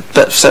made,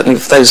 but certainly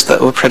those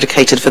that were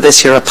predicated for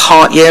this year are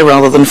part year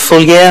rather than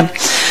full year.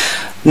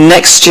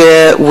 Next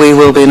year, we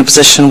will be in a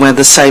position where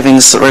the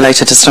savings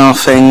related to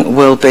staffing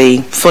will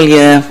be full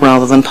year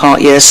rather than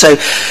part year. So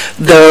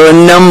there are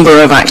a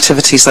number of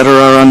activities that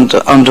are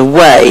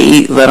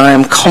underway that I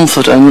am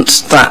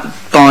confident that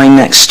by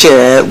next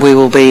year we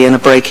will be in a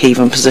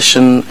break-even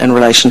position in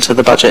relation to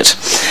the budget,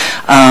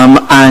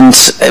 and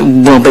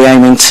we'll be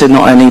aiming to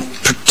not only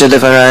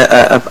deliver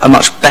a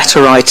much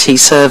better IT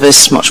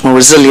service, much more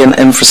resilient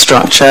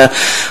infrastructure,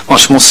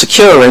 much more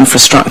secure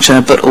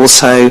infrastructure, but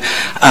also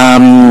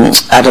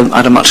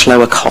at a much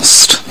lower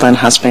cost than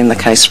has been the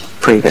case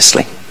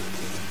previously.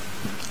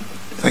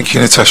 Thank you,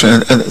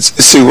 Natasha. And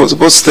Sue,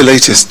 what's the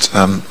latest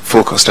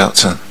forecast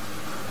outturn?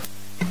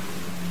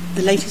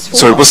 The latest forecast?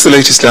 Sorry, what's the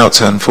latest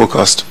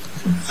forecast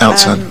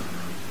outturn?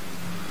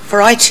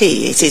 For IT,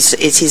 it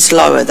is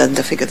lower than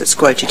the figure that's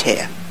quoted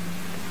here.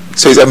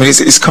 So, I mean,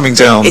 it's coming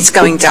down. It's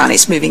going down.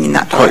 It's moving in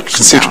that direction. Quite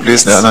considerably,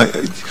 isn't it?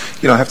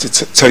 And I have to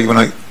tell you, when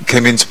I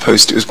came into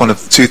post, it was one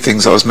of the two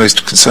things I was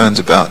most concerned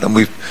about, and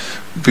we've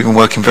been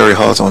working very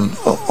hard on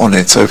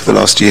it over the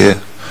last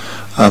year.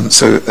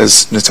 So,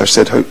 as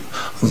Natasha said,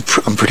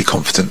 I'm pretty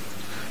confident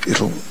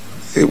it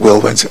will,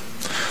 won't it?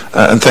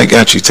 And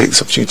actually take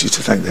this opportunity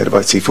to thank the head of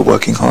IT for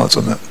working hard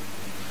on that.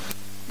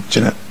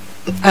 Jeanette.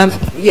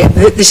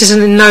 This is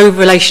in no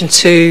relation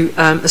to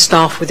the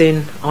staff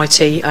within IT.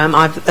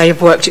 They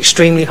have worked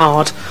extremely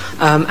hard,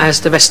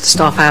 as the rest of the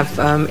staff have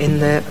in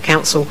the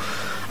council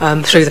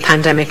through the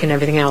pandemic and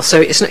everything else.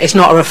 So it's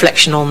not a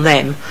reflection on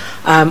them.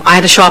 I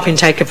had a sharp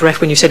intake of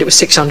breath when you said it was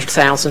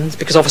 600,000,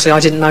 because obviously I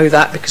didn't know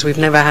that, because we've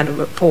never had a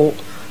report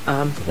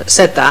that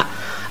said that.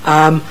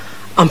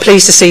 I'm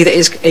pleased to see that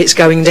it's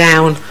going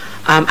down,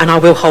 and I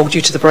will hold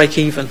you to the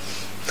break-even.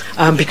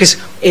 Because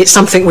it's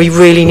something we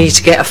really need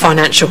to get a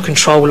financial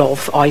control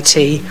of, IT.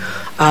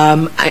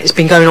 It's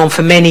been going on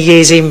for many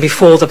years even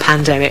before the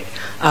pandemic,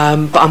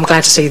 but I'm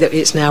glad to see that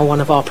it's now one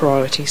of our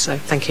priorities, so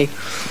thank you.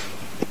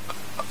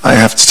 I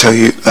have to tell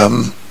you,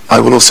 I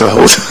will also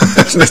hold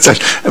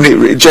Natasha. I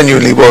mean, it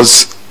genuinely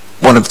was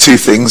one of two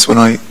things when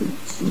we've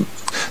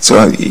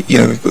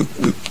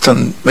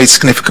made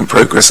significant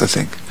progress, I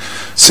think.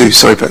 Sue,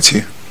 sorry, back to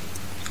you.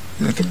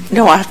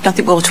 No, I have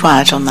nothing more to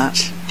add on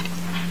that.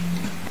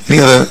 Any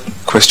other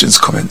questions,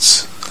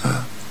 comments?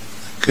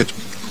 Good.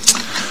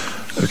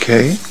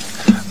 Okay.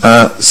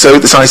 So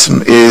this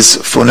item is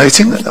for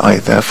noting. I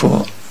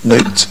therefore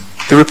note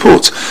the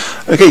report.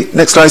 Okay,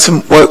 next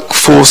item,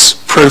 workforce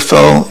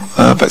profile.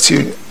 Back to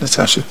you,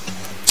 Natasha.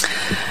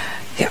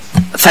 Yeah,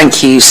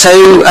 thank you. So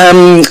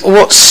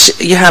what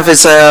you have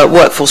is a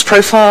workforce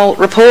profile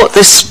report.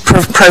 This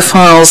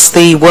profiles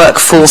the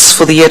workforce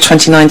for the year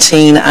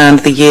 2019 and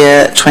the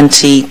year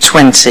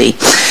 2020.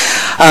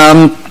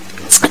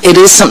 It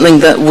is something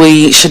that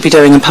we should be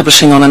doing and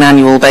publishing on an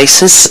annual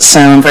basis, so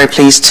I'm very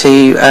pleased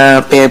to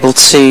be able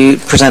to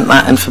present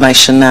that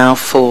information now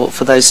for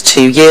those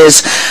 2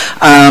 years,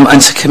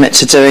 and to commit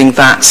to doing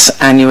that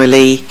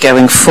annually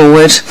going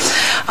forward.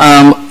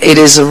 It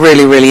is a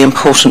really, really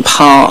important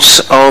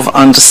part of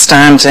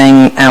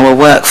understanding our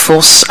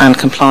workforce and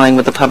complying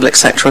with the public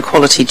sector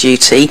equality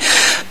duty,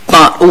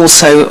 but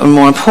also, and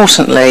more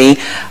importantly,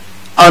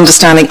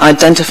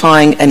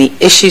 identifying any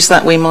issues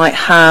that we might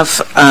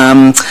have,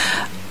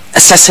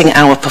 assessing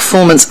our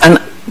performance,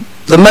 and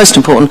the most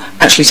important,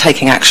 actually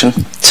taking action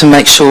to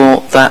make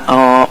sure that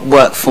our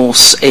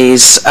workforce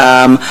is,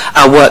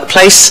 our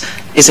workplace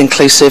is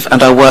inclusive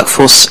and our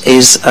workforce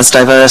is as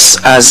diverse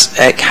as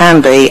it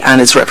can be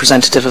and is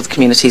representative of the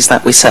communities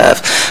that we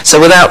serve. So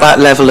without that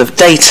level of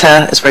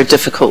data, it's very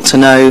difficult to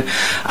know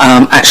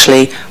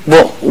actually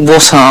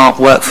what our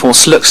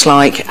workforce looks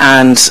like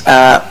and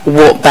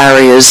what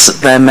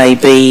barriers there may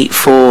be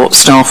for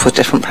staff with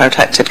different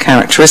protected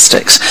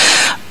characteristics.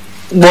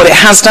 What it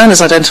has done is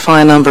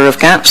identify a number of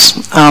gaps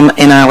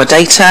in our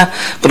data,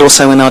 but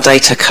also in our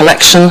data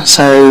collection.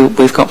 So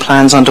we've got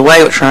plans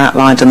underway which are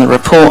outlined in the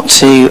report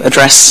to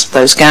address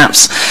those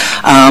gaps,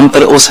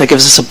 but it also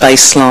gives us a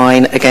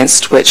baseline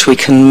against which we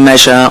can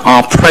measure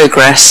our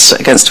progress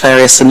against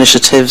various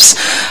initiatives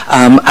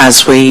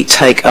as we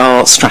take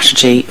our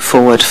strategy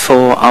forward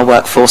for our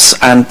workforce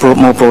and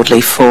more broadly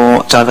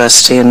for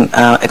diversity and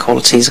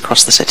equalities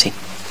across the city.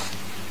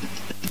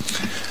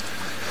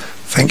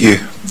 Thank you.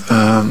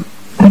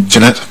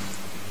 Jeanette?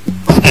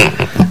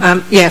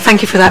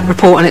 Thank you for that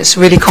report, and it's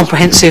really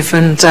comprehensive,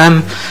 and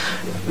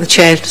the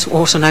Chair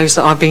also knows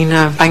that I've been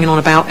banging on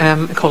about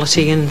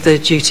equality and the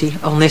duty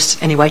on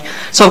this anyway.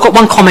 So I've got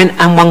one comment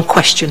and one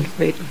question,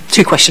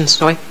 two questions,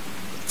 sorry.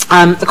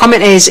 The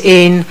comment is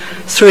in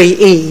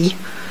 3E,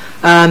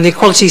 the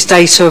equalities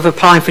data of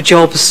applying for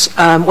jobs.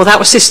 Well, that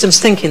was systems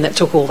thinking that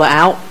took all that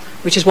out,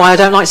 which is why I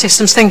don't like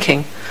systems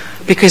thinking,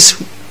 because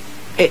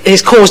it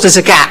has caused us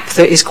a gap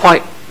that is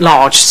quite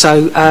large.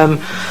 So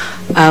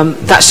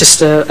that's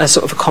just a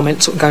sort of a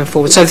comment sort of going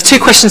forward. So the two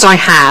questions I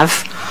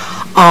have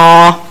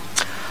are,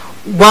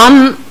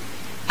 one,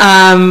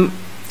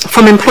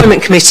 from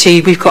Employment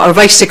Committee, we've got a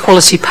race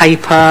equality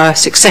paper,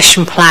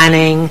 succession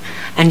planning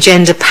and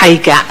gender pay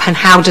gap, and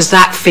how does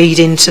that feed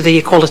into the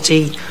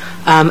equality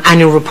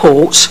annual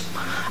report,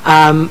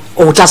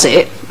 or does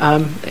it?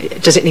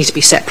 Does it need to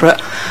be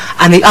separate?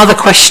 And the other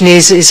question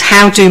is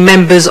how do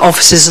members,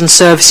 officers and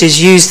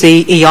services use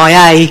the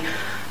EIA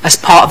as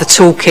part of the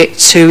toolkit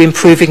to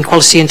improve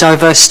equality and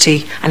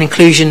diversity and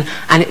inclusion,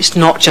 and it's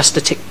not just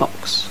a tick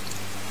box?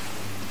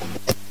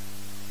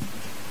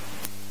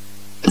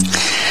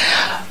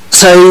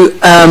 So,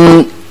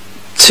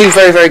 two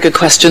very, very good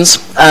questions.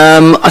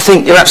 I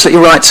think you're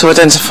absolutely right to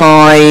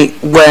identify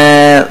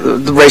where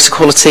the race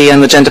equality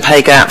and the gender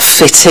pay gap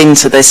fit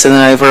into this in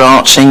an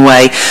overarching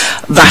way.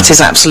 That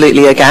is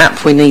absolutely a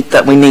gap we need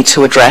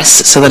to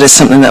address. So that is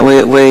something that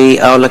we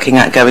are looking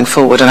at going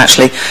forward. And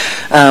actually,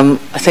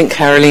 I think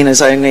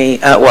Carolina's only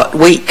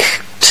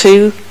week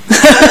 2.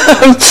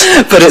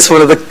 But it's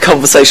one of the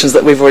conversations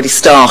that we've already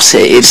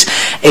started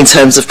in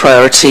terms of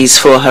priorities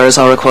for her as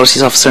our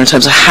Equalities Officer, in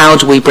terms of how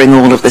do we bring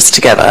all of this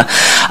together.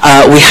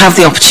 We have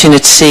the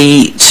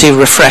opportunity to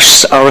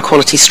refresh our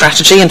equality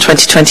strategy in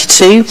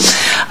 2022,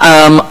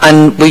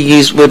 and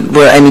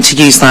we're aiming to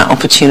use that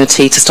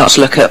opportunity to start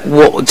to look at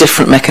what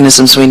different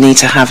mechanisms we need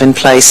to have in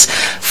place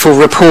for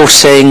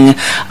reporting,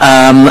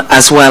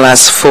 as well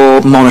as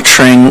for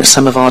monitoring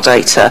some of our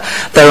data.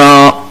 There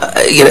are,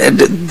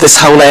 this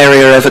whole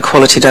area of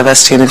equality,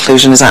 diversity and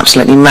inclusion is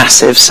absolutely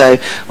massive, so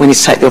we need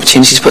to take the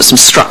opportunity to put some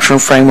structural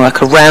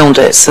framework around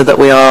it so that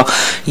we are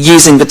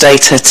using the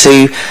data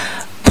to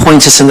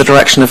point us in the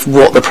direction of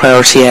what the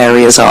priority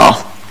areas are.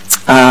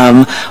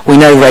 We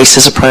know race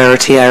is a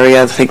priority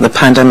area. I think the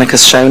pandemic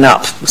has shown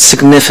up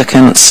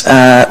significant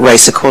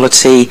race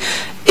equality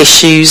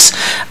issues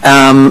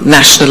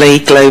nationally,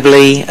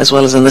 globally, as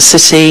well as in the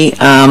city,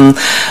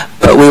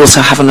 but we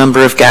also have a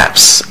number of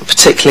gaps,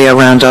 particularly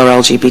around our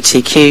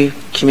LGBTQ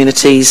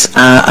communities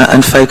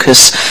and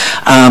focus,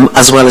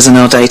 as well as in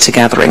our data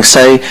gathering.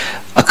 So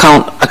I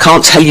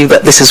can't tell you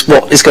that this is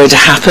what is going to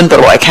happen, but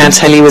what I can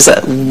tell you is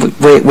that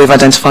we've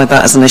identified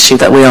that as an issue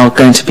that we are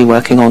going to be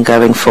working on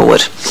going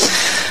forward.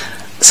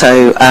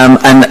 So,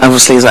 and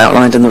obviously as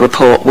outlined in the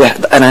report,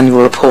 an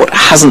annual report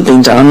hasn't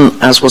been done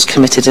as was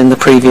committed in the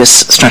previous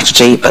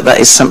strategy, but that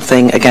is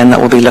something, again, that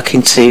we'll be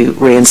looking to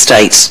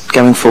reinstate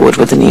going forward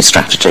with the new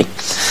strategy.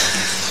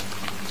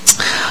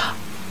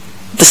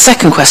 The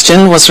second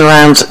question was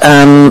around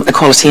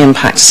equality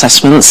impact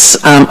assessments,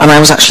 and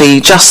I was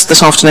actually just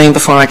this afternoon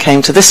before I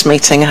came to this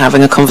meeting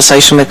having a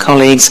conversation with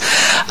colleagues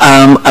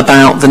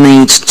about the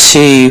need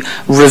to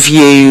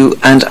review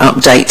and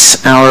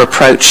update our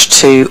approach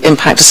to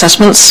impact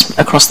assessments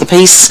across the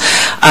piece,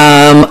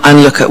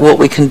 and look at what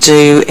we can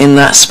do in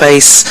that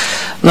space,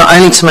 not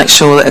only to make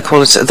sure that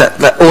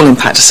that all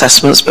impact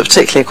assessments, but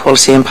particularly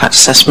equality impact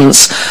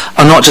assessments,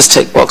 are not just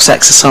tick box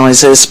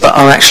exercises, but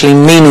are actually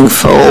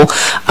meaningful,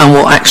 and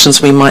what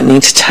actions we might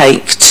need to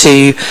take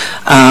to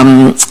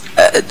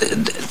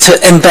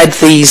embed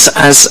these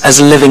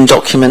as living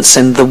documents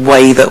in the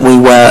way that we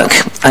work.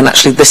 And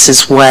actually this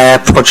is where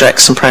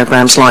projects and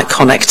programs like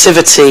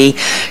connectivity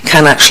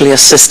can actually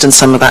assist in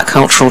some of that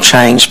cultural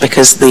change,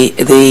 because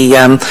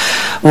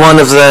one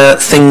of the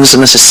things,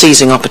 and this is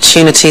seizing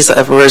opportunities that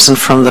have arisen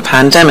from the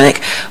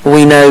pandemic,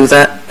 we know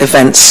that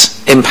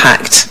events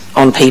impact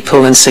on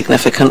people in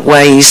significant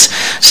ways,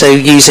 so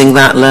using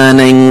that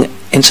learning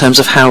in terms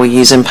of how we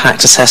use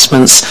impact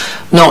assessments,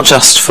 not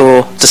just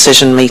for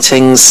decision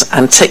meetings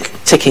and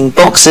ticking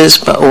boxes,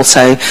 but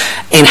also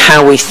in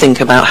how we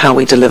think about how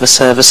we deliver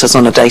services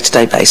on a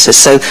day-to-day basis.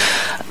 So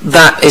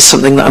that is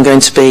something that I'm going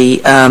to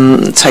be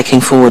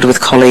taking forward with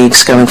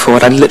colleagues going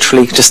forward. I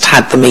literally just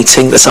had the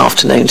meeting this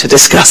afternoon to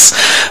discuss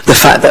the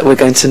fact that we're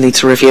going to need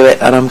to review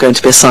it, and I'm going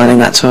to be assigning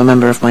that to a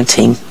member of my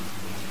team.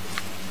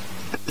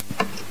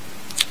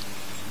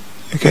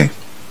 Okay.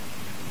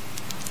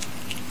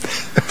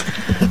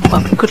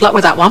 Well, good luck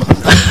with that one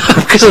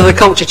because of the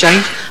culture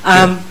change.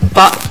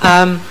 But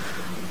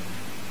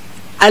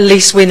at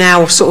least we're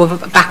now sort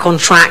of back on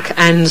track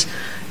and,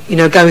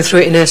 going through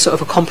it in a sort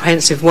of a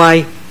comprehensive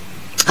way.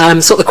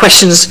 Sort of the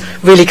questions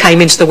really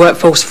came into the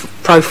workforce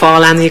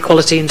profile and the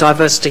equality and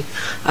diversity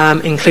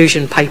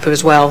inclusion paper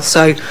as well.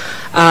 So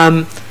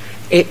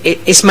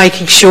it's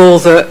making sure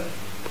that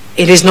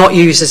it is not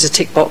used as a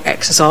tick box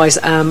exercise,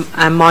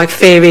 and my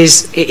fear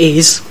is it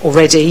is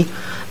already,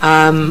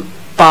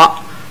 but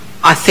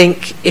I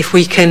think if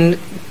we can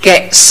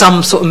get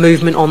some sort of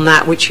movement on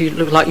that, which you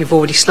look like you've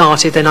already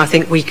started, then I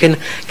think we can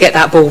get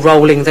that ball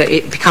rolling, that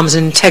it becomes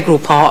an integral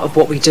part of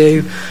what we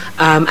do,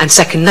 and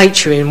second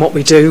nature in what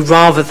we do,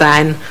 rather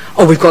than,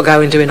 we've got to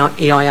go and do an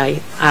EIA.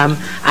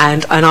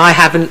 And I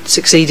haven't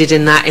succeeded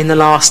in that in the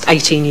last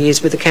 18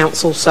 years with the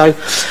council, so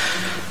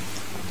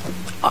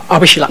I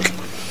wish you luck.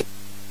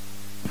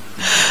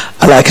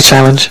 I like a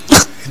challenge.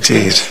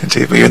 Indeed,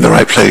 but you're in the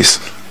right place.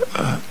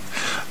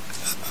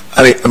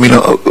 I mean,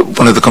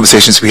 one of the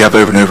conversations we have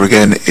over and over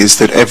again is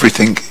that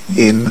everything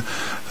in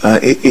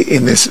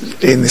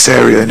this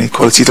area, in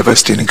equality,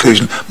 diversity, and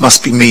inclusion,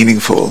 must be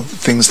meaningful.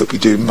 Things that we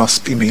do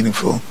must be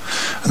meaningful,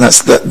 and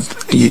that's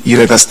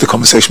the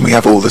conversation we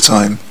have all the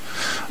time.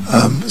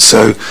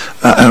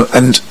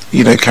 And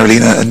you know,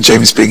 Carolina and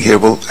James being here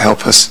will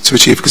help us to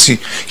achieve, because you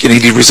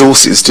need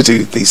resources to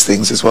do these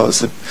things as well.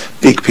 It's a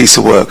big piece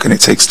of work, and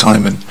it takes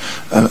time and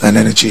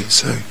energy.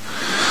 So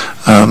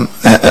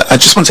I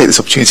just want to take this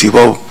opportunity,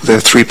 while there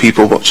are 3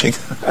 people watching,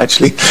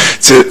 actually,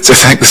 to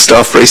thank the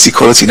staff for Race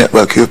Equality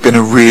Network, who have been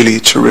a really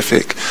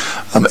terrific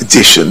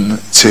addition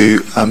to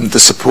the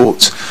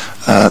support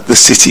the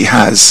city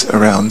has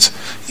around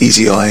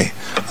EDI.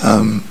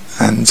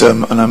 And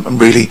I'm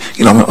really,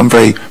 I'm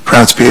very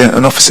proud to be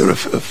an officer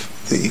of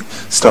the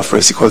Staff for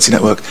Race Equality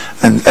Network,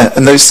 and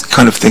those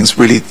kind of things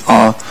really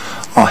are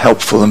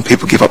helpful, and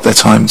people give up their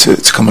time to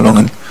come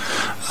along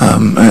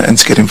and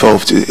to get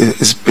involved. It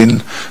has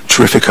been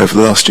terrific over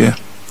the last year.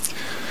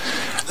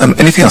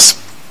 Anything else?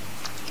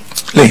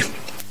 Lee?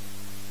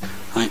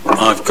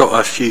 I've got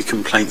a few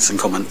complaints and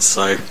comments,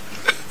 so...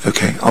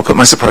 Okay, I'll put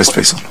my surprise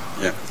face on.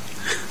 Yeah.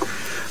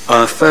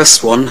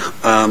 First one,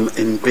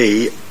 in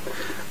B,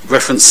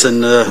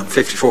 referencing the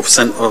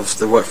 54% of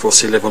the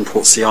workforce who live on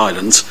Portsea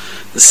Island,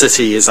 the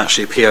city is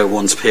actually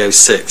PO1 to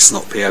PO6,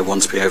 not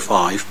PO1 to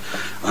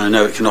PO5. And I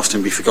know it can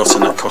often be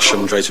forgotten that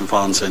Cosham, Drayton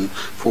Farms and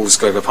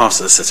Paulsgrove are part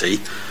of the city.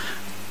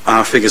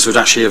 Our figures would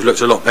actually have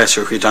looked a lot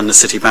better if we'd done the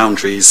city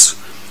boundaries,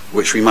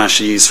 which we managed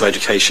to use for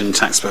education,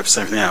 tax purposes,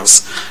 everything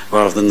else,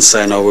 rather than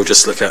saying, oh, we'll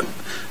just look at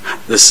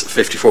this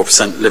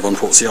 54% live on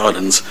Portsea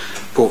Island.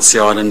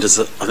 Portsea Island is,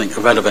 I think,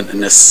 irrelevant in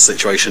this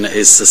situation. It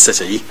is the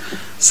city,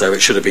 so it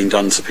should have been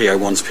done to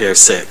PO1 to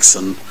PO6,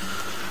 and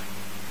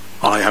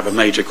I have a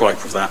major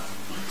gripe with that.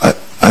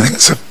 I think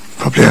it's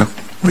probably a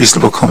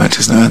reasonable comment,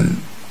 isn't it?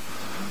 And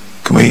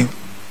can we...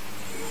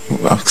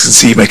 I can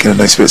see you making a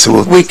note of it,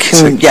 so we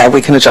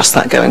can adjust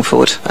that going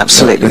forward.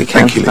 Absolutely, we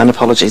can. Thank you. And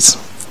apologies.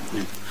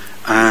 Yeah.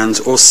 And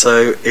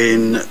also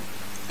in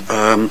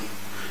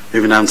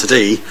moving down to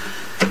D,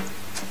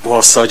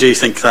 whilst I do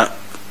think that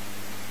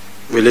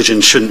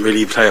religion shouldn't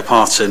really play a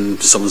part in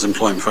someone's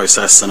employment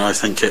process, and I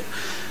think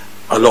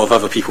a lot of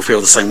other people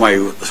feel the same way,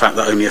 the fact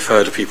that only a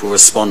third of people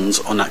respond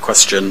on that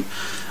question,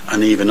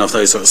 and even of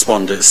those that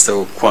respond, it's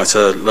still quite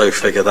a low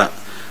figure that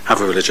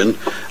have a religion.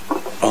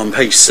 On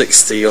page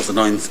 60 of the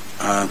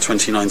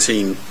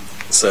 2019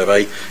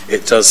 survey,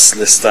 it does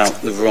list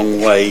out the wrong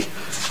way,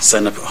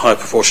 saying a higher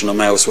proportion of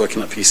males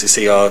working at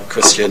PCC are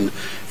Christian,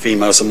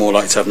 females are more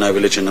likely to have no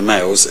religion than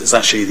males. It's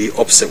actually the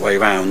opposite way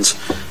around,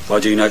 but I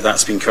do note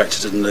that's been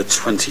corrected in the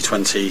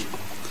 2020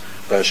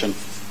 version.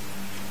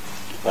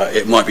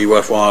 It might be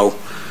worthwhile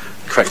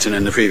correcting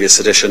in the previous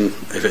edition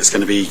if it's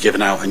going to be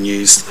given out and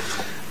used.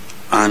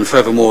 And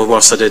furthermore,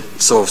 whilst I did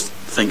sort of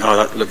think, oh,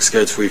 that looks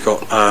good, we've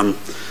got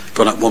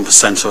gone up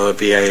 1% of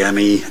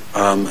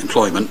BAME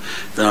employment,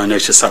 then I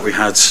noticed that we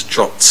had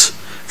dropped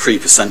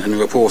 3% in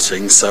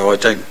reporting, so I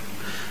don't,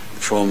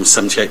 from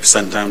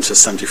 78% down to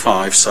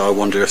 75%, so I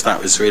wonder if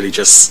that was really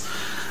just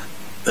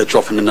a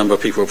drop in the number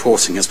of people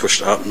reporting has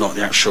pushed it up, not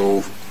the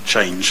actual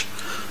change.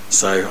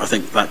 So I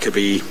think that could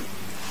be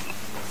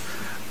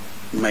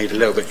made a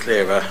little bit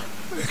clearer.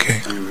 Okay.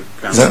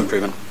 Is that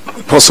improvement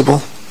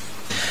possible?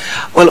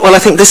 Well, I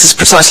think this is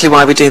precisely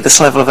why we do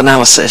this level of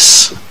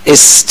analysis,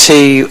 is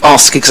to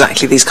ask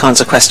exactly these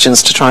kinds of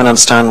questions to try and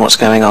understand what's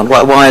going on.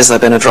 Why has there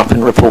been a drop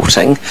in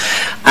reporting?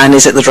 And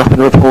is it the drop in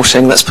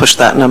reporting that's pushed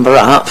that number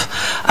up?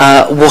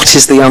 What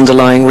is the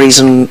underlying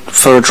reason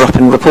for a drop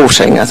in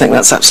reporting? I think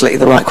that's absolutely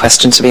the right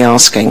question to be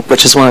asking,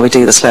 which is why we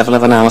do this level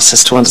of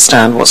analysis, to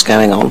understand what's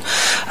going on.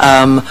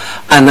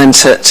 And then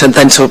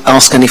to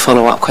ask any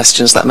follow-up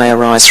questions that may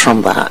arise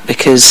from that,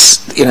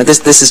 because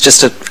this is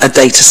just a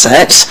data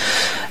set.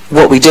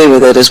 What we do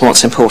with it is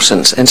what's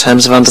important in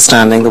terms of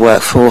understanding the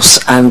workforce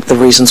and the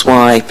reasons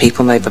why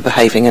people may be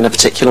behaving in a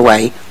particular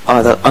way,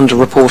 either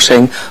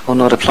under-reporting or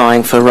not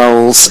applying for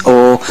roles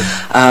or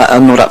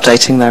not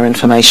updating their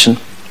information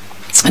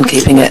and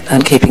keeping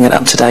it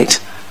up to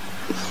date.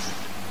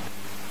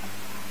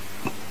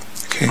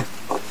 Okay.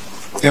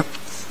 Yep.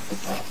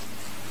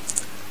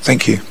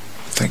 Thank you.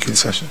 Thank you,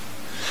 Sasha.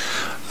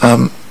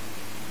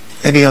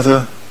 Any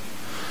other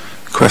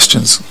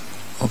questions,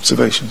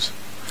 observations?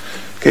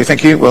 Okay,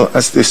 thank you. Well,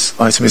 as this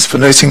item is for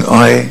noting,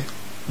 I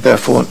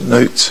therefore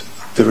note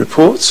the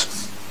report.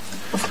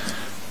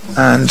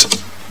 And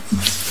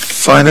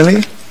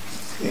finally,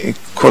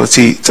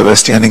 equality,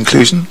 diversity and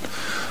inclusion.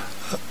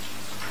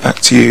 Back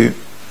to you,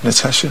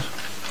 Natasha.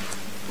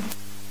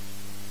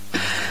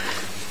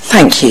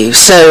 Thank you.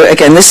 So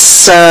again,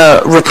 this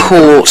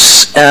report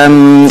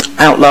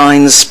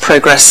outlines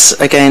progress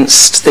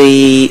against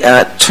the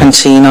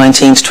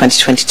 2019 to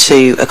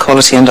 2022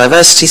 Equality and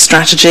Diversity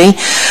Strategy,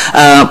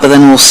 but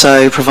then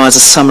also provides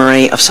a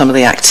summary of some of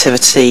the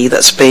activity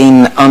that's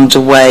been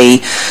underway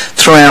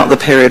throughout the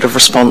period of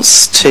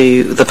response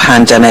to the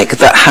pandemic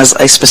that has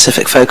a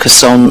specific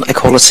focus on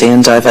equality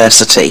and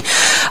diversity.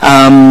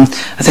 I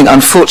think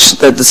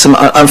some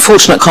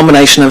unfortunate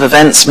combination of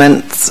events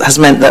has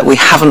meant that we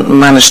haven't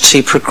managed managed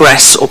to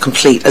progress or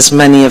complete as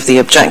many of the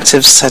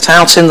objectives set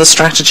out in the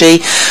strategy,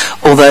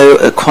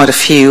 although quite a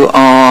few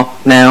are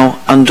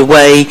now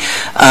underway.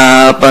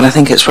 But I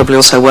think it's probably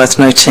also worth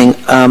noting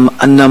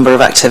a number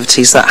of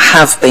activities that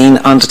have been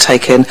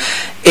undertaken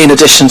in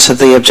addition to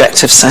the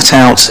objectives set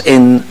out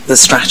in the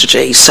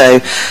strategy. So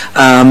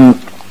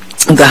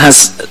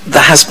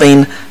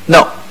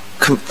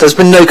there's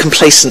been no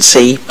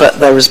complacency, but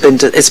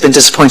it's been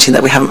disappointing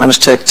that we haven't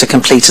managed to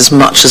complete as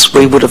much as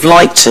we would have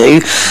liked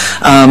to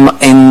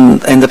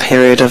in the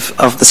period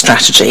of the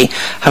strategy.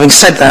 Having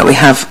said that, we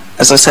have,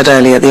 as I said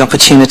earlier, the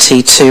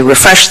opportunity to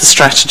refresh the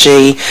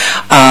strategy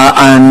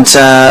and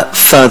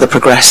further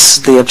progress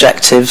the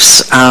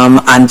objectives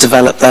and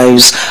develop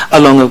those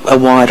along a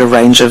wider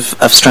range of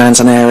strands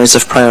and areas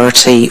of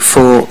priority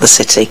for the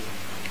city.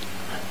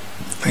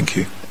 Thank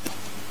you.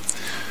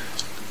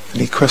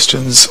 Any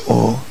questions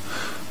or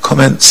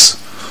comments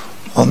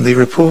on the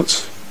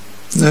report?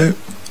 No?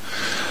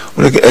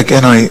 Well,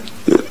 again, I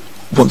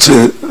want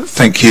to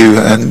thank you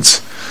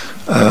and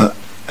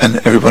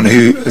everyone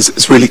who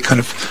has really kind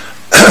of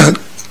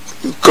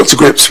got to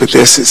grips with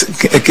this.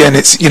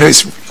 It's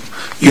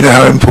you know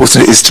how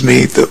important it is to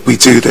me that we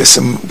do this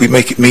and we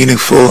make it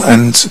meaningful,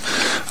 and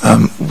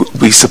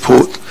we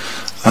support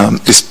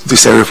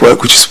this area of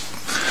work, which is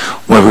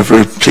why we're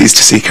very pleased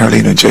to see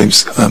Carolina and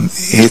James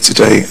here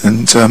today,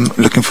 and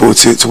looking forward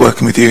to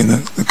working with you in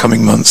the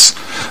coming months.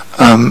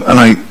 And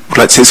I would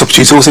like to take this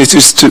opportunity also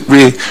just to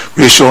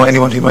reassure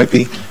anyone who might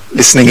be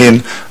listening in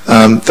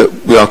that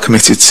we are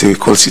committed to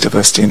equality,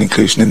 diversity and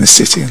inclusion in this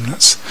city, and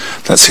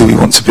that's who we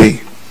want to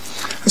be.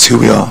 That's who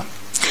we are.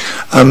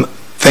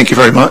 Thank you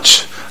very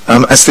much.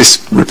 As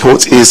this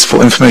report is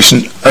for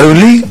information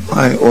only,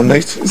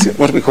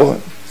 what do we call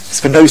it? It's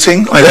for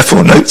noting. I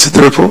therefore note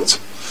the report.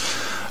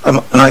 And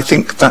I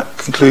think that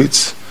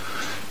concludes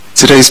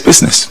today's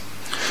business.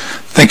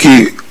 Thank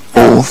you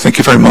all. Thank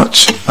you very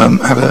much.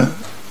 Have a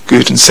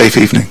good and safe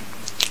evening.